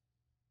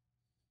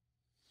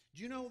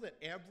 Do you know that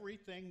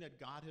everything that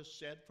God has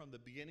said from the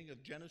beginning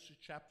of Genesis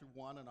chapter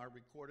 1 and our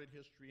recorded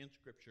history in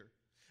Scripture,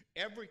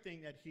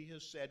 everything that he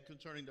has said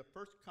concerning the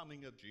first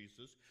coming of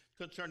Jesus,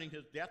 concerning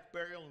his death,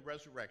 burial, and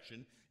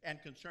resurrection, and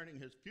concerning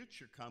his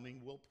future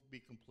coming will be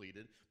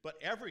completed,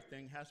 but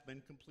everything has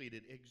been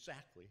completed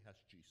exactly as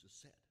Jesus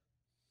said.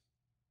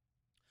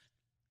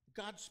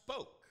 God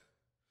spoke,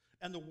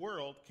 and the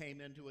world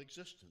came into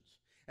existence,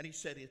 and he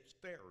said it's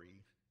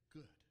very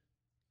good.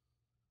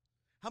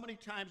 How many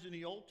times in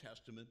the Old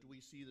Testament do we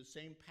see the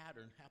same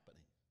pattern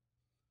happening?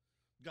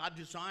 God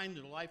designed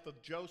the life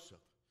of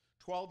Joseph,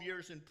 12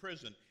 years in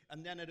prison,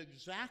 and then at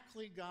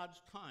exactly God's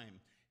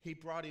time, he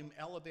brought him,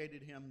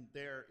 elevated him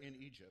there in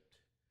Egypt,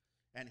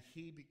 and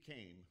he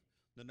became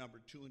the number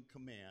 2 in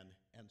command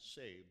and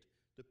saved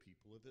the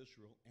people of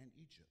Israel and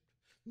Egypt.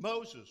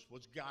 Moses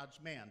was God's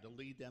man to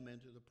lead them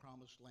into the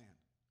promised land.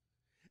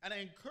 And I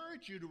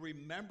encourage you to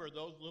remember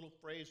those little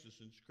phrases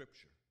in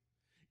Scripture.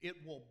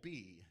 It will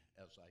be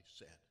as I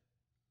said.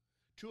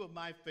 2 of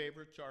my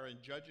favorites are in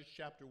Judges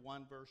chapter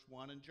 1, verse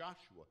 1, and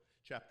Joshua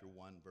chapter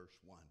 1, verse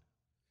 1.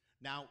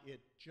 Now it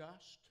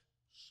just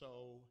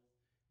so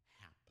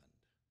happened.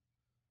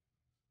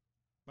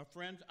 My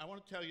friends, I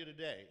want to tell you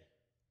today,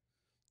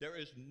 there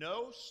is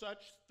no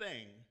such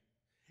thing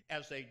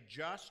as a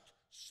just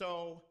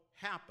so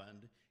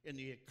happened in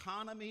the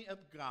economy of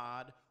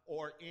God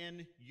or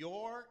in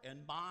your and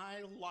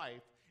my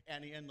life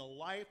and in the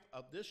life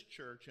of this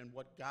church and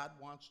what God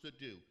wants to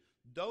do.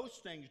 Those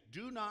things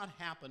do not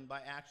happen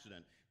by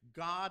accident.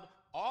 God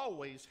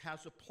always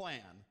has a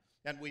plan,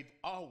 and we've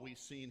always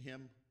seen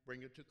him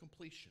bring it to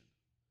completion.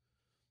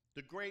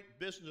 The great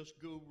business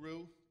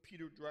guru,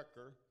 Peter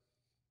Drucker,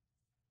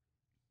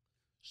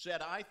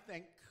 said, I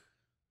think,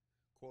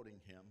 quoting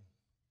him,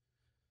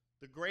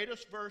 the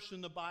greatest verse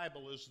in the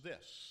Bible is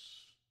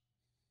this: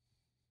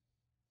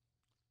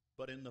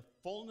 but in the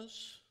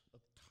fullness of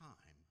time,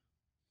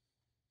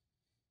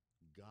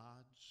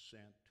 God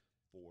sent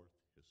forth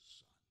his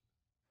Son.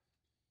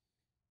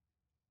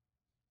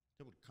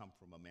 It would come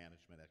from a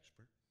management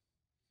expert.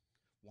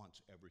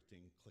 Wants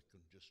everything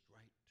clicking just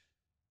right.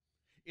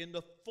 In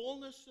the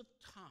fullness of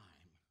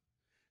time,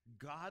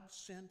 God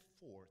sent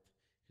forth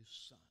his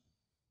Son.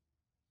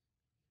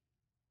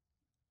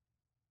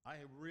 I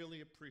have really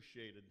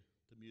appreciated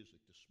the music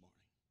this morning.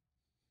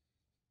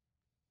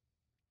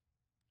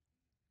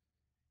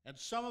 And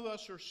some of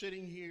us are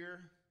sitting here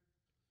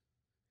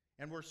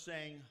and we're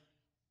saying,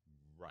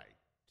 right.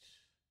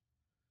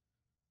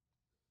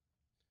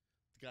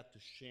 Got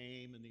the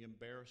shame and the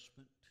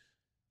embarrassment.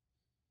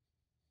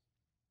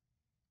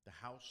 The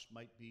house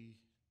might be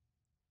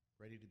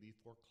ready to be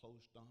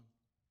foreclosed on.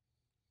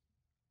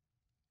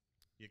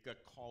 You got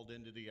called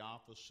into the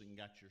office and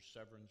got your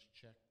severance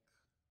check.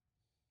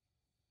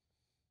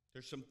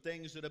 There's some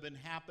things that have been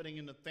happening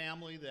in the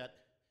family that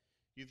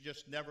you've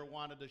just never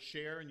wanted to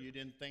share, and you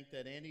didn't think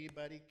that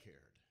anybody cared.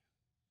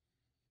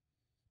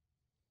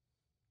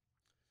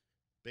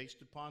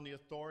 Based upon the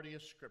authority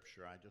of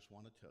Scripture, I just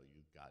want to tell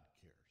you, God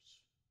cares.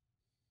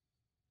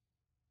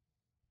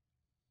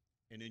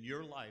 And in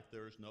your life,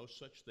 there is no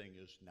such thing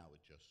as now it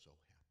just so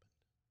happened.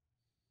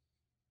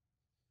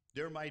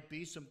 There might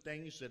be some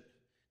things that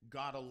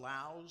God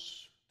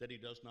allows that he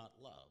does not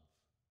love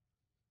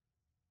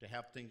to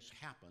have things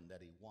happen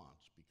that he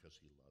wants because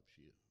he loves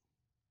you.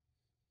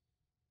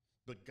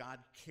 But God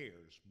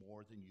cares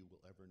more than you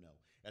will ever know.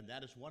 And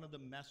that is one of the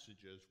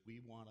messages we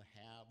want to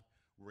have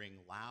ring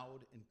loud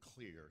and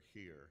clear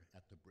here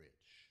at the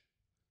bridge.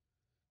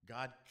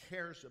 God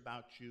cares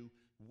about you.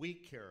 We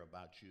care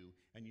about you.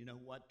 And you know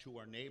what? To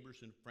our neighbors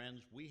and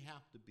friends, we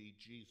have to be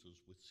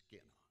Jesus with skin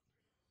on.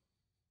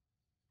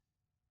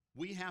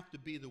 We have to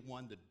be the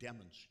one to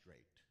demonstrate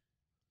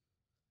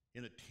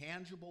in a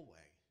tangible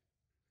way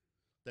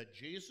that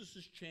Jesus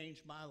has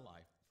changed my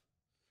life,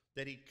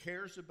 that he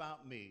cares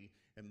about me,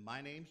 and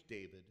my name's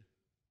David.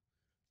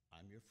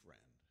 I'm your friend,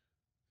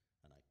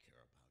 and I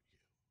care about you.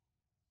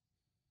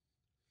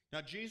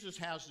 Now, Jesus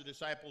has the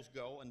disciples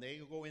go, and they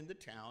go into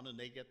town, and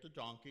they get the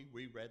donkey.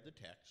 We read the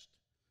text.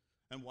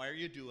 And why are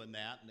you doing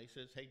that? And they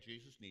says, hey,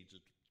 Jesus needs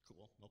it.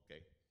 Cool,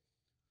 okay.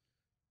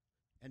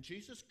 And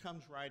Jesus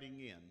comes riding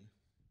in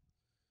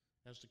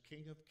as the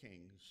King of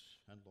Kings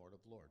and Lord of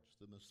Lords,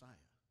 the Messiah.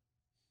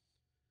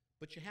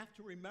 But you have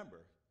to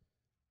remember,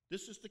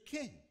 this is the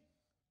King.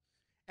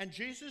 And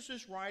Jesus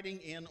is riding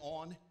in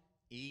on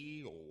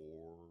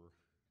Eeyore.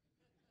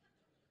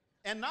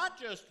 And not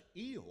just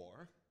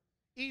Eeyore,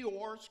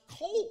 Eeyore's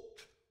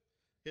colt,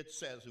 it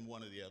says in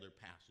one of the other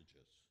passages.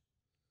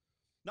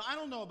 Now, I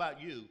don't know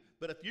about you,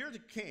 but if you're the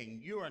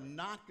king, you are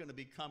not going to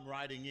become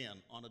riding in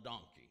on a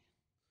donkey.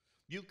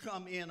 You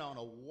come in on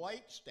a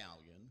white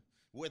stallion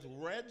with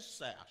red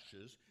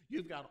sashes.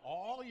 You've got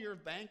all your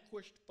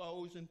vanquished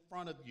foes in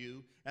front of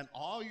you and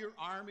all your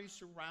army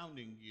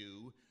surrounding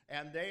you,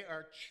 and they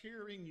are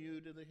cheering you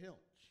to the hills.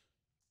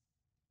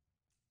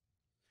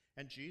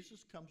 And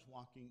Jesus comes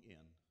walking in,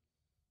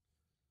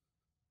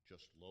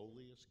 just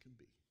lowly as can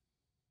be,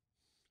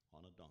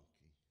 on a donkey.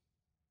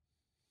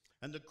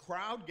 And the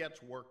crowd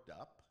gets worked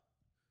up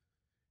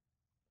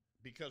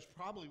because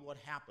probably what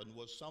happened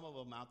was some of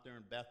them out there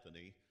in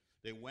Bethany,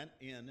 they went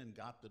in and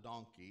got the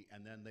donkey,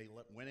 and then they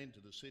went into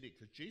the city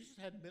because Jesus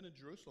hadn't been in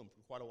Jerusalem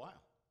for quite a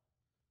while.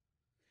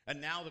 And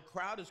now the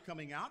crowd is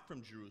coming out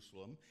from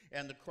Jerusalem,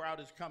 and the crowd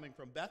is coming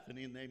from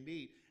Bethany, and they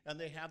meet, and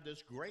they have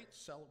this great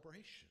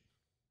celebration.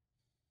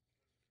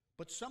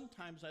 But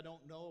sometimes I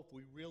don't know if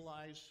we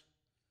realize,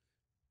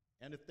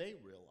 and if they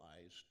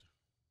realized,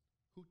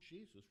 who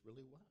Jesus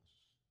really was.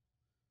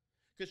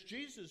 Because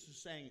Jesus is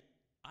saying,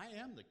 I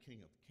am the King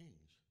of Kings.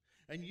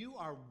 And you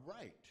are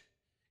right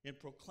in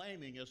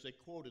proclaiming, as they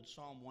quoted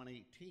Psalm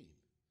 118,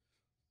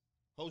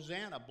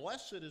 Hosanna,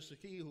 blessed is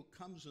he who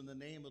comes in the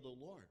name of the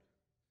Lord.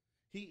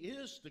 He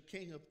is the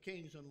King of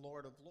Kings and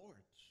Lord of Lords.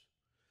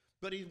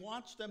 But he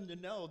wants them to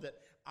know that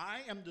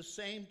I am the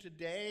same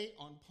today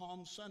on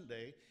Palm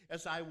Sunday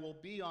as I will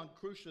be on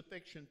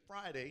Crucifixion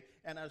Friday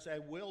and as I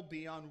will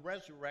be on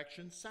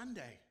Resurrection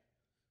Sunday.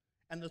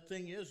 And the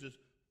thing is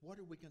what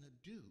are we going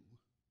to do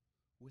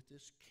with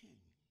this king?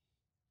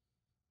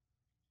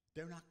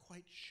 They're not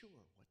quite sure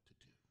what to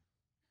do.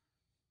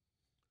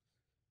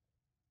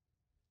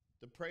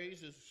 The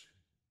praise is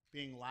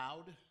being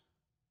loud,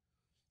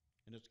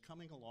 and it's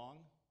coming along.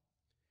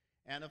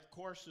 And of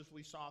course, as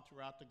we saw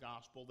throughout the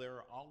gospel, there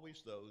are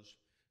always those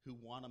who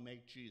want to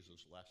make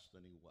Jesus less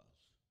than he was.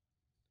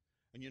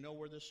 And you know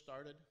where this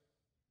started?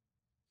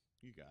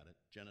 You got it,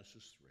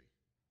 Genesis 3.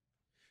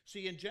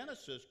 See, in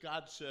Genesis,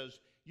 God says,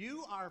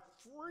 you are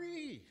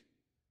free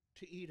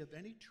to eat of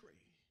any tree.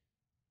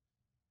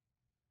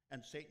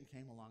 And Satan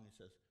came along and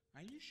says,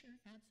 are you sure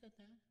God said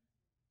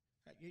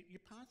that? You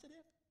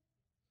positive?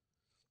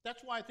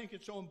 That's why I think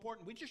it's so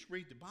important. We just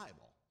read the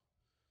Bible.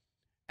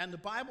 And the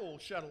Bible will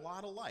shed a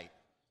lot of light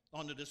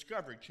on the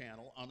Discovery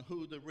Channel on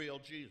who the real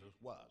Jesus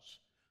was.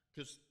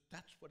 Because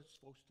that's what it's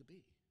supposed to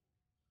be.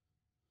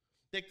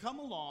 They come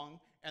along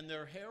and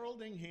they're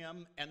heralding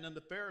him, and then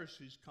the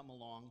Pharisees come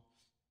along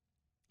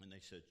and they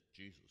said,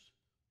 Jesus,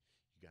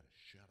 you got to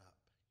shut up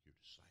your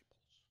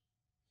disciples.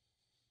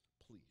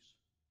 Please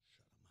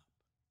shut them up.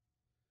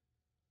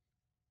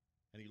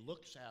 And he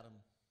looks at them,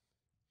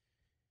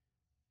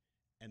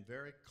 and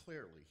very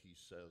clearly he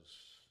says,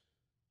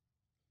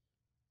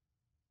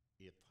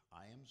 if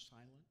I am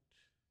silent,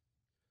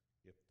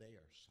 if they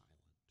are silent,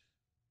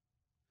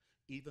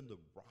 even the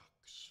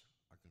rocks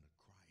are going to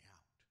cry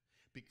out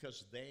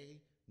because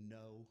they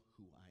know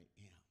who I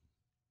am.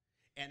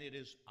 And it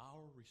is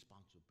our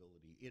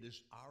responsibility, it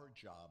is our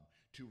job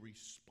to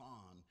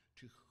respond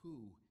to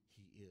who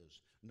he is,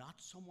 not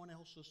someone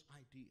else's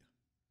idea.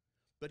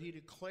 But he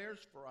declares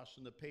for us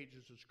in the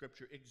pages of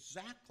Scripture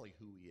exactly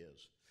who he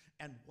is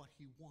and what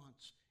he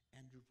wants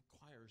and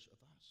requires of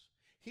us.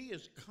 He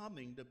is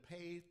coming to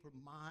pay for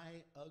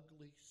my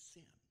ugly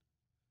sin.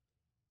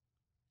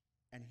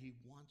 And he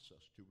wants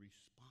us to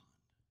respond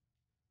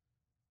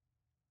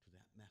to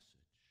that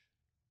message.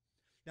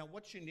 Now,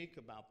 what's unique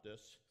about this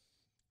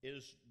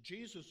is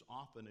Jesus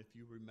often, if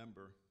you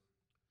remember,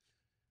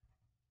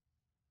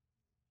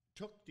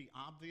 took the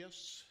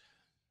obvious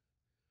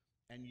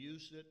and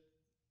used it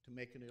to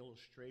make an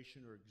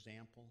illustration or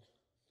example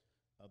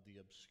of the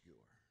obscure.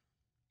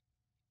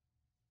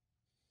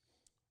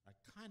 I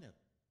kind of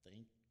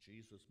think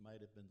Jesus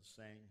might have been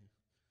saying,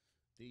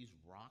 these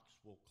rocks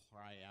will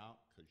cry out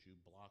because you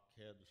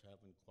blockheads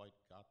haven't quite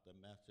got the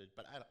message.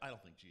 But I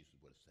don't think Jesus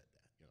would have said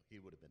that. You know, he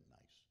would have been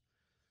nice.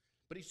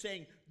 But he's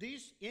saying,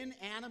 these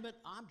inanimate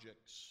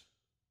objects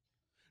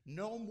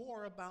know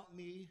more about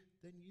me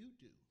than you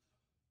do.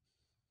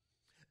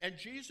 And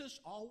Jesus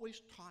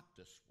always taught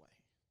this way.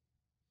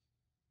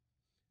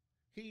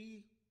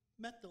 He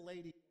met the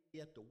lady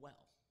at the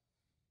well.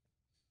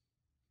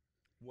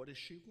 What does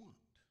she want?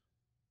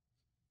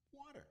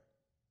 Water.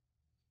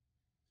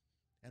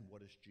 And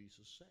what does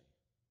Jesus say?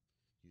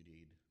 You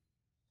need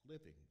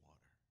living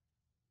water.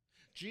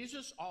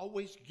 Jesus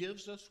always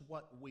gives us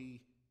what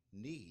we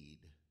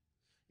need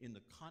in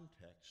the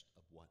context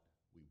of what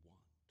we want.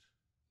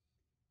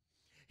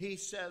 He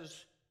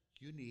says,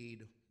 you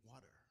need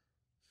water.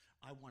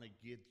 I want to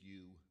give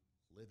you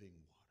living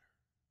water.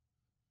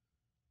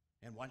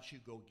 And once you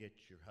go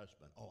get your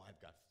husband, oh,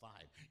 I've got 5.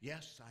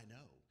 Yes, I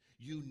know.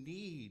 You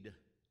need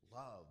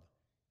love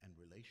and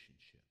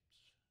relationships.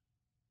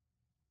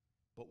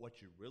 But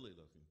what you're really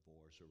looking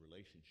for is a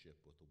relationship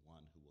with the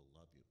one who will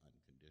love you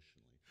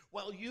unconditionally.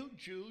 Well, you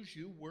Jews,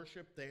 you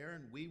worship there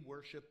and we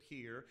worship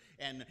here,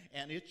 and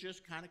it's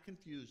just kind of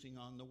confusing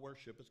on the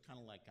worship. It's kind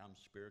of like I'm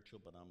spiritual,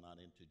 but I'm not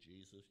into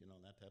Jesus, you know,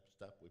 that type of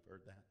stuff. We've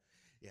heard that.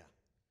 Yeah.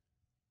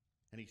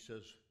 And he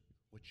says,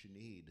 what you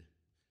need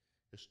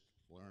is to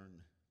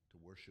learn to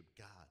worship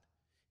God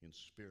in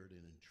spirit and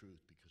in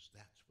truth, because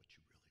that's what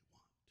you really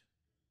want.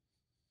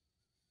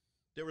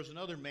 There was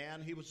another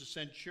man, he was a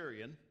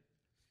centurion.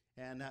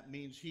 And that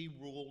means he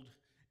ruled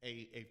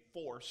a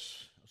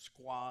force, a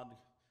squad,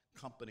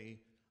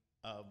 company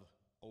of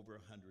over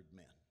 100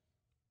 men.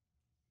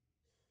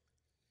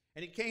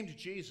 And he came to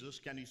Jesus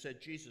and he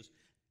said, Jesus,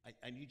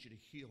 I need you to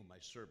heal my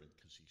servant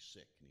because he's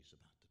sick and he's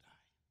about to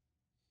die.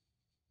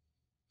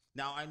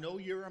 Now, I know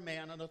you're a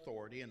man in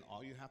authority, and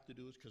all you have to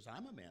do is, because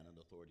I'm a man in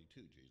authority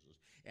too,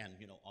 Jesus, and,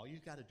 you know, all you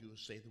got to do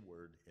is say the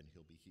word and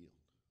he'll be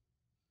healed.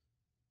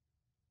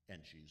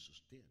 And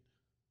Jesus did.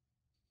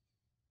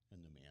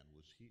 And the man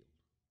was healed.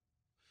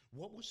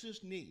 What was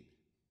his need?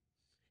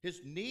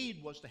 His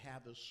need was to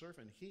have his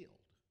servant healed.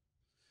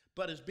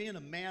 But as being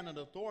a man in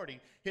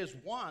authority, his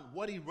want,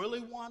 what he really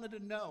wanted to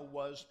know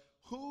was,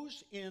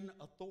 who's in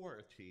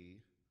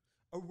authority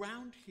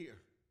around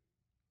here?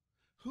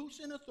 Who's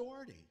in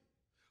authority?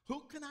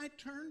 Who can I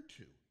turn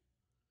to?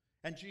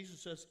 And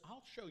Jesus says,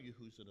 I'll show you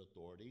who's in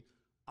authority.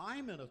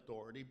 I'm in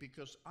authority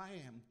because I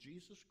am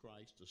Jesus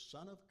Christ, the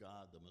Son of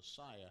God, the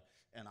Messiah,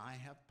 and I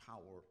have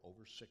power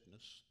over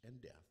sickness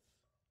and death.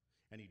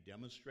 And he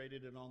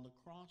demonstrated it on the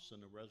cross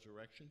and the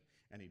resurrection,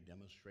 and he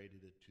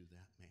demonstrated it to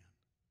that man.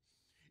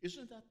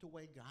 Isn't that the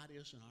way God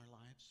is in our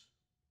lives?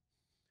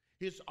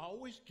 He's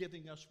always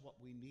giving us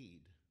what we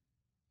need.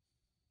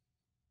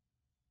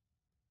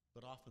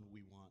 But often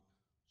we want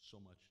so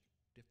much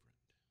different.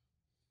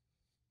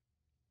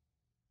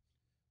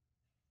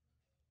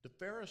 The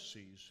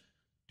Pharisees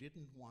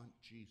didn't want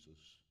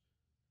Jesus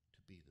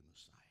to be the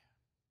Messiah.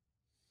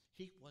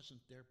 He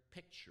wasn't their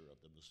picture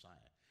of the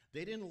Messiah.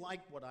 They didn't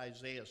like what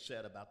Isaiah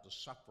said about the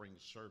suffering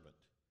servant.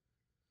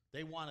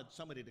 They wanted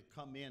somebody to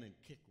come in and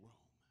kick Rome.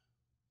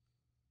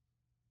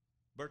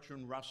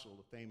 Bertrand Russell,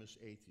 the famous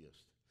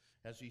atheist,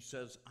 as he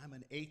says, I'm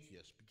an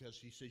atheist because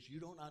he says, you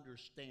don't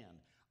understand.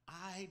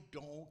 I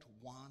don't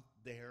want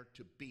there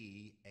to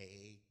be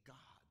a God.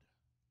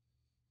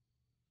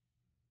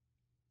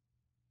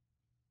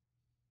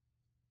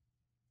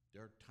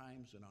 There are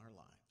times in our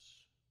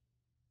lives,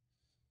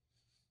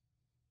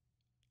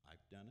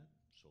 I've done it,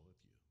 so have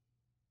you,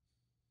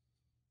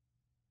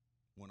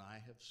 when I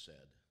have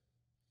said,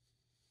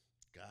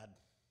 God,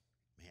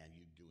 man,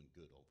 you're doing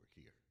good over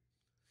here.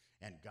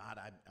 And God,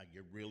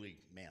 you're really,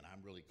 man,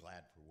 I'm really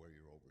glad for where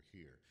you're over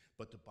here.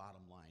 But the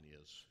bottom line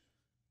is,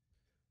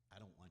 I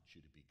don't want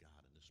you to be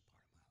God in this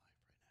part of my life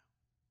right now.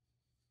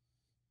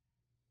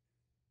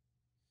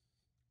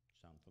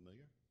 Sound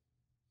familiar?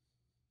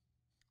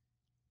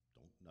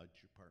 Don't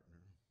nudge your partner.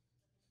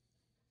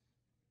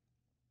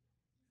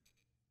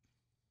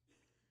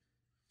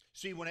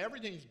 See, when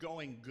everything's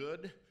going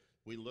good,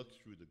 we look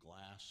through the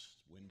glass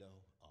window.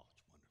 Oh,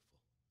 it's wonderful.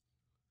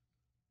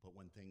 But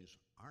when things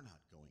are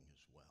not going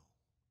as well,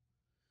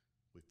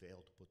 we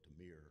fail to put the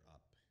mirror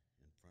up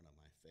in front of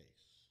my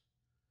face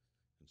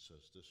and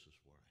says, this is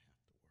where I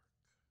have to work.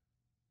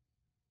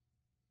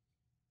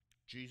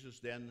 Jesus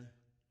then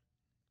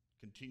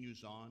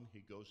continues on.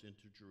 He goes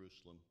into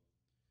Jerusalem.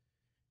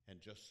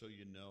 And just so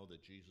you know that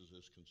Jesus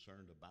is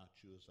concerned about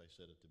you, as I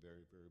said at the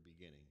very, very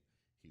beginning,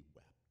 he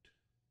wept.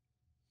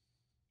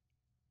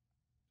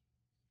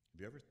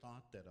 Have you ever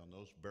thought that on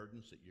those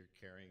burdens that you're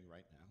carrying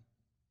right now,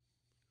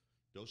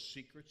 those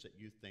secrets that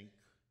you think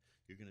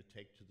you're going to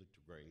take to the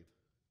grave,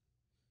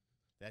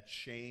 that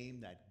shame,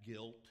 that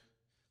guilt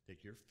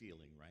that you're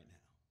feeling right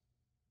now,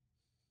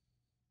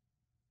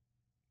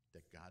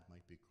 that God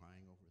might be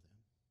crying over them,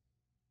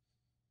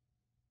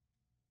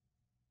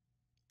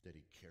 that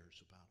he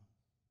cares about them?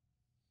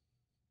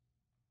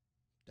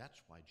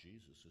 That's why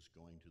Jesus is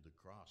going to the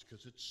cross,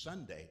 because it's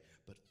Sunday,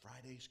 but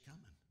Friday's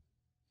coming.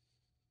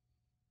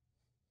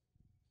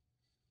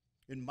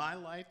 In my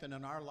life and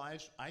in our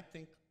lives, I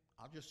think,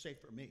 I'll just say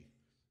for me,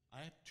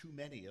 I have too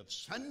many of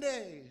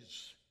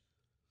Sundays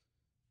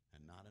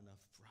and not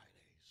enough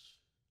Fridays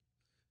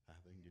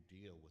having to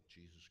deal with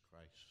Jesus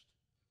Christ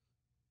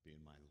being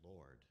my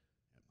Lord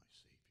and my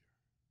Savior.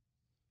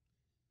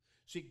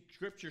 See,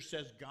 Scripture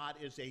says God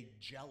is a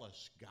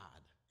jealous God.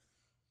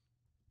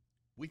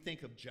 We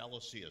think of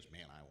jealousy as,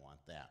 man, I want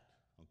that,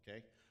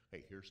 okay?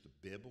 Hey, here's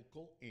the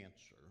biblical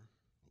answer,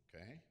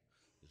 okay?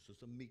 This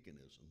is a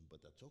mechanism,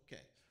 but that's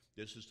okay.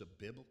 This is the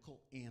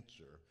biblical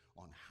answer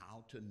on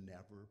how to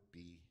never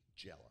be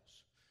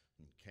jealous,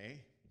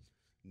 okay?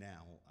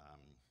 Now,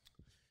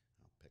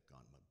 I'll pick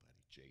on my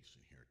buddy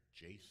Jason here.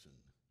 Jason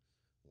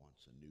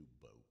wants a new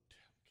boat,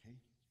 okay?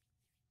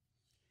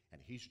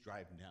 And he's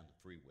driving down the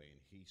freeway,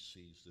 and he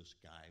sees this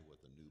guy with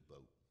a new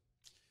boat.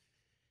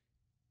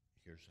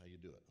 Here's how you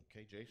do it,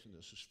 okay, Jason?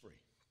 This is free.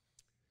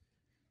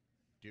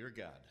 Dear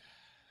God,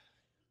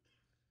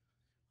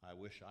 I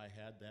wish I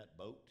had that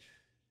boat,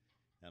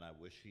 and I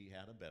wish he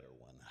had a better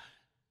one.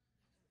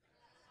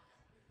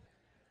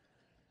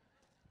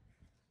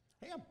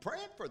 Hey, I'm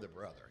praying for the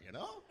brother, you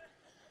know?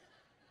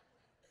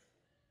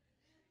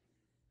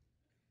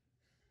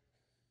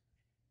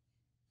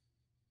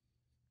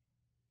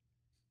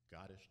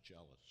 God is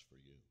jealous for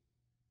you.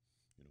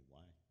 You know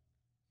why?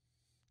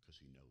 Because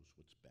he knows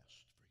what's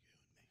best for you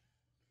and me.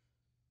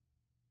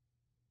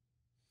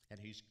 And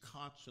he's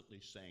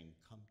constantly saying,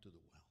 come to the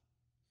well.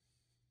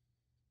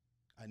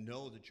 I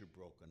know that you're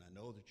broken. I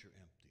know that you're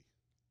empty.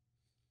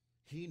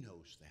 He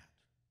knows that.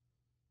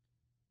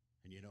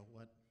 And you know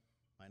what?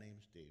 My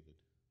name's David.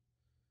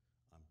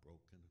 I'm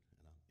broken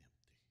and I'm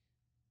empty.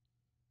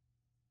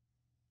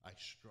 I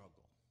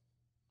struggle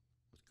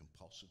with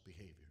compulsive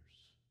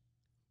behaviors.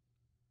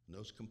 And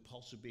those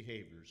compulsive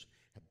behaviors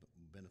have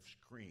been a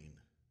screen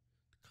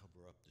to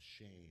cover up the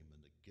shame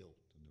and the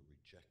guilt and the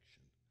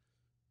rejection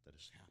that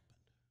has happened.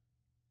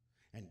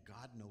 And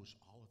God knows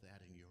all of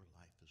that in your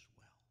life as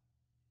well.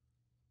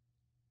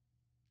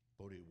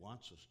 What he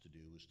wants us to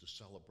do is to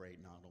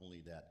celebrate not only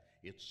that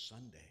it's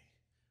Sunday,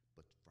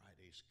 but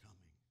Friday's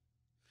coming.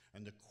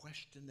 And the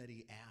question that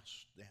he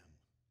asked them,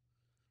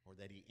 or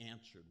that he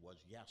answered, was,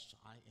 yes,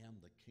 I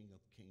am the King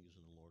of Kings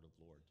and the Lord of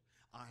Lords.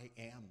 I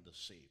am the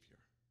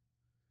Savior.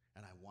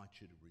 And I want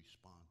you to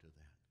respond to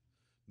that.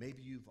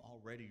 Maybe you've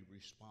already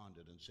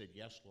responded and said,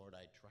 yes, Lord,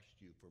 I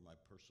trust you for my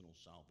personal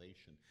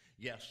salvation.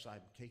 Yes,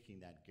 I'm taking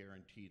that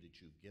guarantee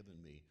that you've given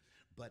me,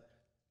 but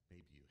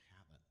maybe you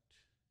haven't.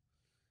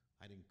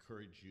 I'd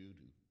encourage you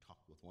to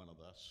talk with one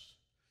of us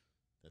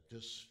that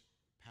this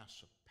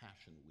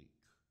Passion Week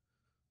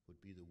would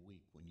be the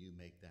week when you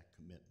make that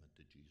commitment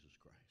to Jesus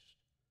Christ.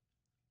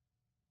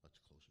 Let's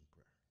close in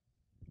prayer.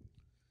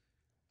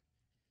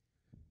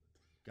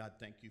 God,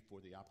 thank you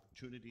for the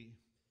opportunity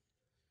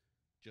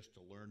just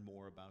to learn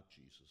more about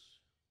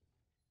Jesus.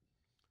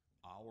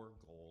 Our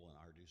goal and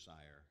our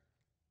desire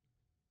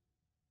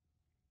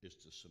is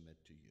to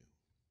submit to you.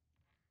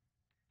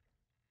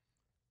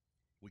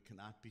 We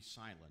cannot be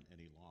silent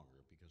any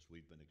longer because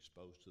we've been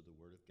exposed to the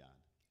Word of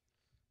God.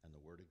 And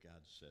the Word of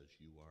God says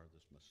you are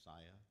the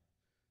Messiah,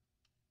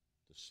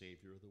 the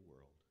Savior of the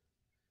world,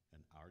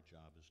 and our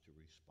job is to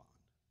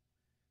respond.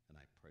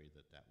 And I pray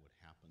that that would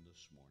happen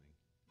this morning.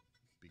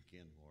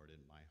 Begin, Lord,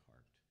 in my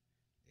heart.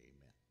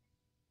 Amen.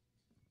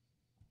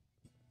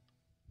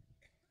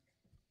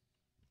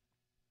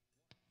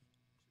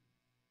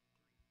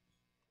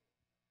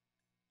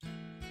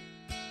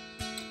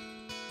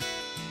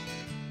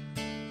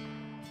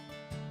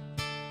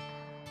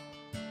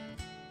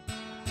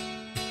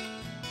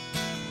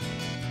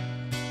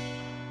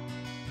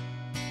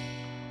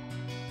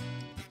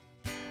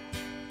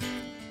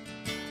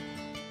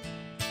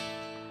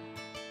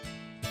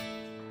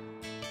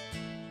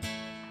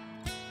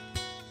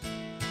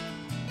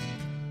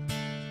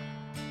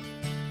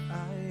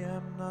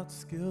 Not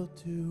skilled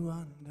to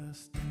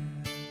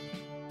understand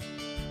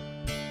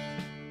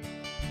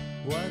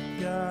what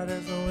God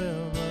has a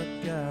will,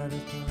 what God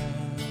has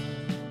planned.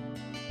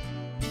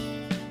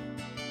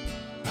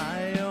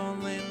 I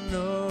only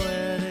know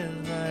at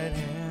His right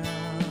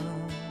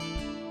hand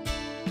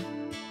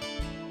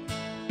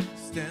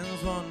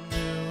stands one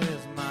who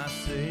is my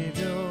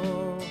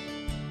Savior.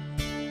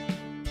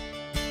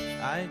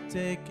 I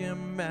take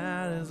Him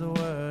at His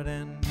word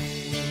and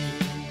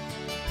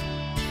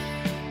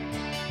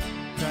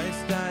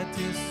Christ died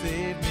to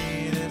save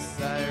me,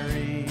 this I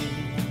read.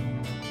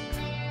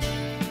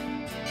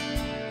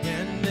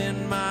 And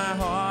in my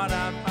heart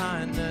I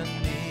find a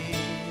need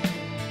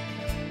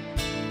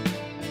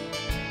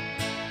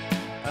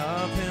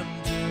of Him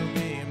to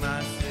be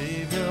my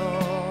Savior.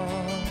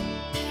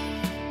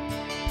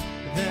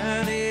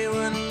 That He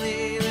would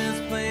leave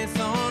His place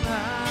on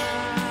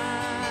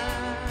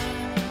high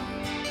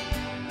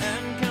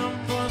and come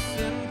for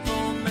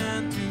sinful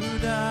man to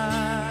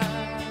die.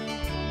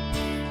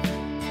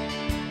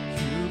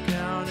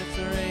 Count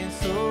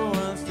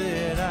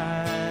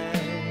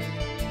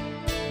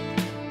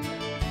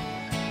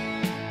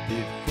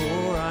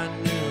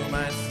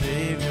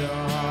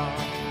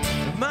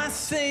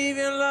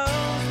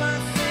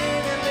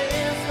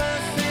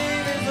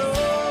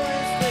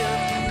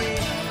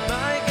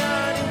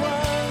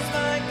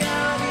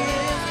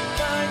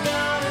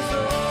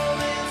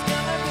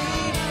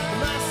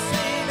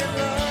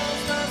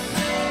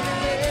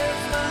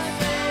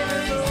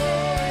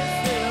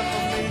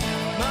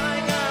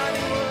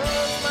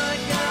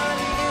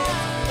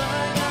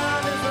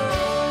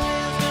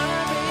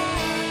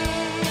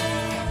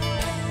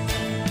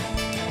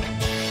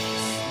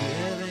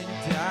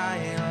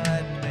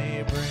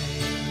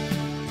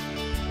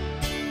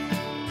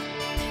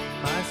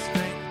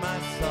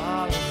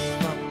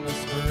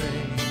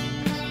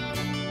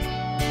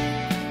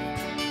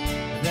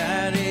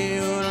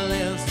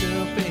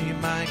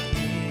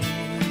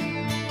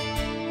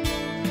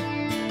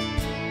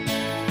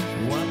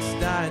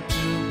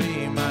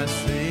my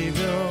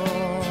Savior,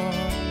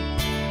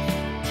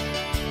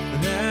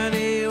 that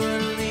He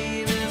would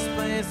leave His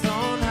place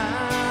on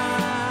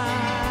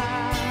high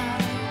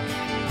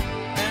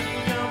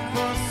and come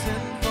for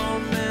sinful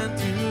men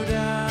to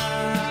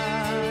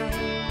die.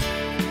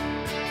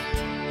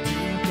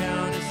 You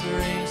count His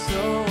ring,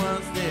 so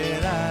once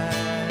did I.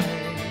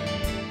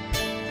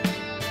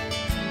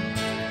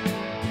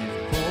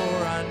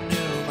 Before I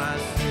knew my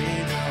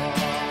Savior,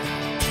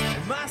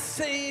 my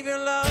Savior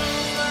loves,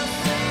 my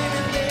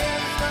Savior lives,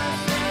 my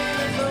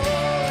Savior's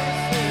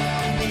always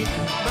with me.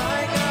 My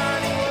God,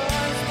 He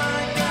was,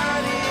 my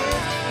God, He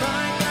is,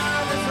 my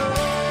God is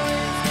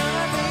always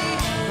gonna be.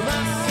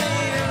 My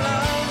Savior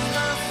loves,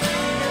 my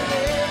Savior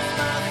lives,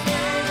 my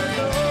Savior's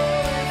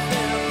always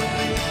there for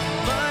me.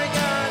 My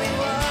God, He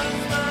was,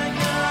 my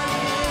God,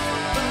 He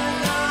is, my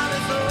God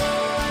is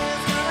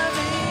always gonna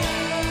be.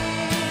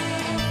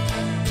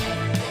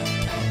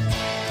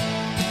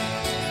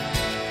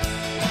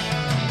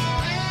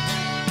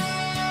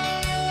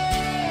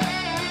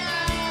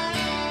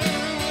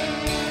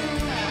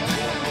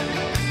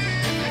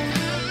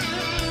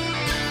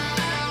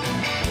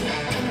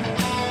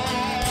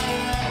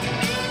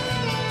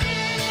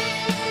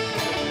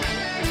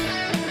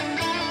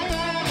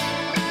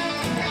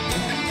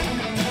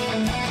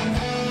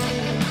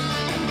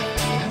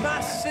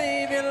 My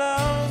Savior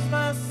loves,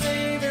 my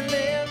Savior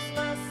lives,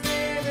 my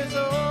Savior's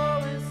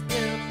always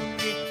there for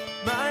me.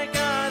 My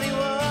God, He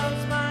was,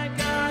 my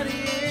God,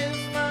 He is,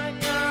 my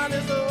God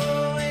is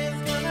always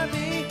gonna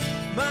be.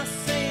 My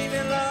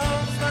Savior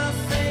loves, my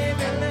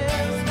Savior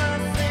lives, my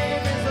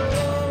Savior's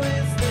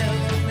always there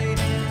for me.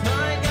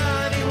 My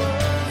God, He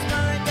was,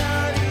 my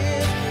God, He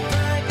is,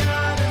 my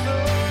God is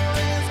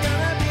always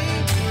gonna be.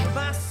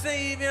 My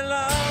Savior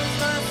loves,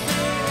 my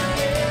Savior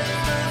lives,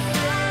 my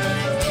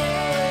Savior's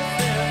always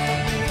there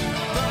for me.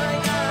 My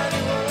God,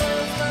 He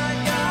was, my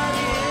God,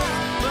 He is,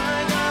 my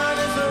God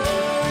is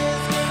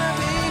always gonna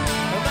be.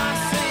 My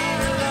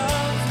Savior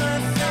loves, my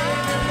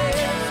Savior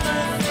lives,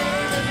 my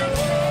Savior's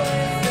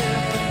always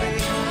there for me.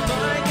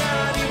 My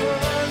God, He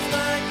was,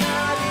 my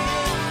God, He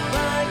is,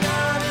 my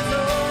God is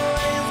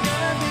always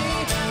gonna be.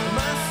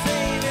 My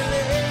Savior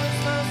lives,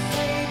 my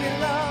Savior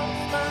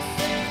loves, my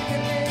Savior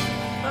lives,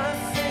 my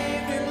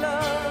Savior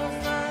loves,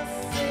 my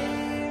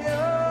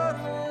Savior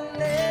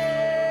lives.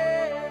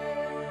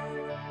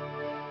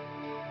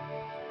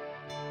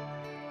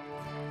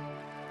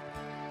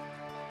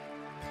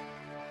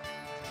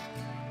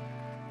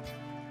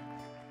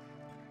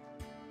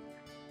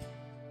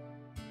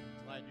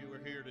 Glad you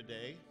were here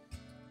today.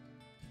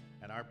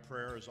 And our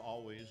prayer, as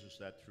always, is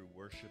that through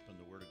worship and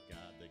the Word of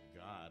God, that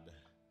God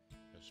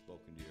has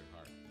spoken to your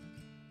heart.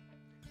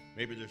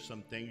 Maybe there's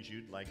some things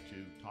you'd like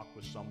to talk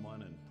with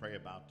someone and pray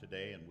about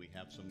today, and we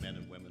have some men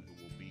and women who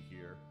will be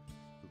here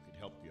who could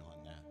help you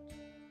on that.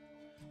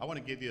 I want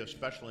to give you a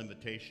special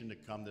invitation to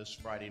come this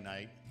Friday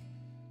night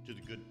to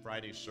the Good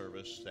Friday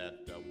service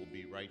that will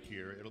be right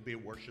here. It'll be a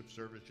worship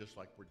service just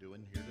like we're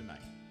doing here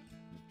tonight,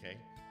 okay,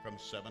 from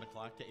 7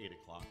 o'clock to 8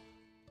 o'clock.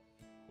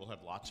 We'll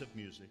have lots of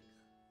music.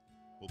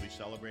 We'll be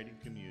celebrating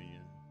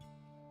communion.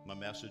 My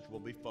message will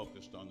be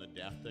focused on the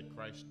death that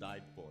Christ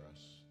died for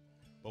us.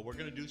 But we're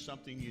going to do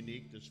something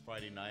unique this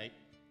Friday night,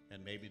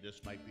 and maybe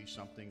this might be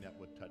something that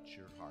would touch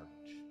your heart.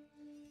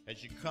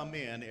 As you come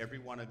in, every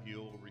one of you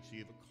will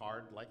receive a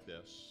card like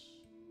this,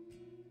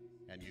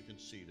 and you can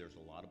see there's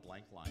a lot of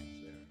blank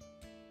lines there.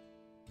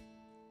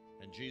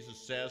 And Jesus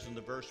says in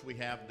the verse we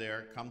have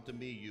there, "Come to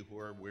me, you who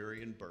are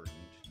weary and burdened,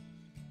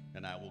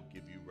 and I will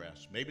give you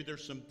rest." Maybe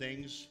there's some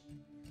things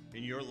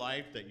in your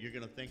life that you're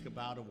going to think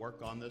about and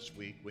work on this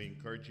week. We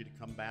encourage you to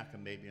come back,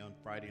 and maybe on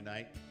Friday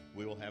night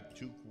we will have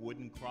 2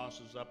 wooden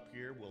crosses up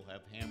here. We'll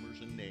have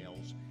hammers and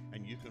nails,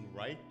 and you can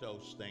write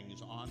those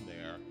things on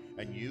there,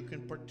 and you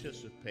can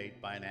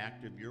participate by an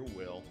act of your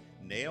will.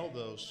 Nail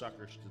those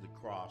suckers to the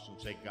cross and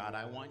say, "God,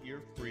 I want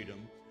your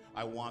freedom.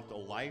 I want the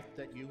life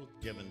that you have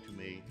given to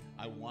me.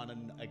 I want to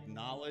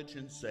acknowledge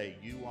and say,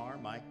 you are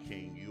my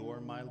King, you are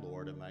my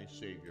Lord and my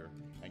Savior."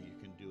 And you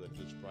can do it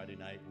this Friday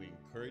night. We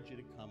encourage you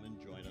to come and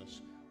join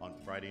us on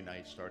Friday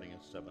night starting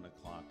at 7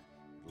 o'clock.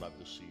 Love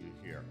to see you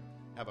here.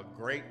 Have a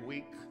great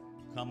week.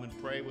 Come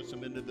and pray with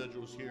some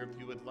individuals here if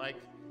you would like.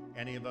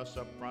 Any of us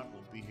up front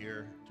will be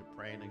here to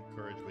pray and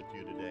encourage with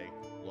you today.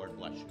 Lord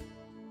bless you.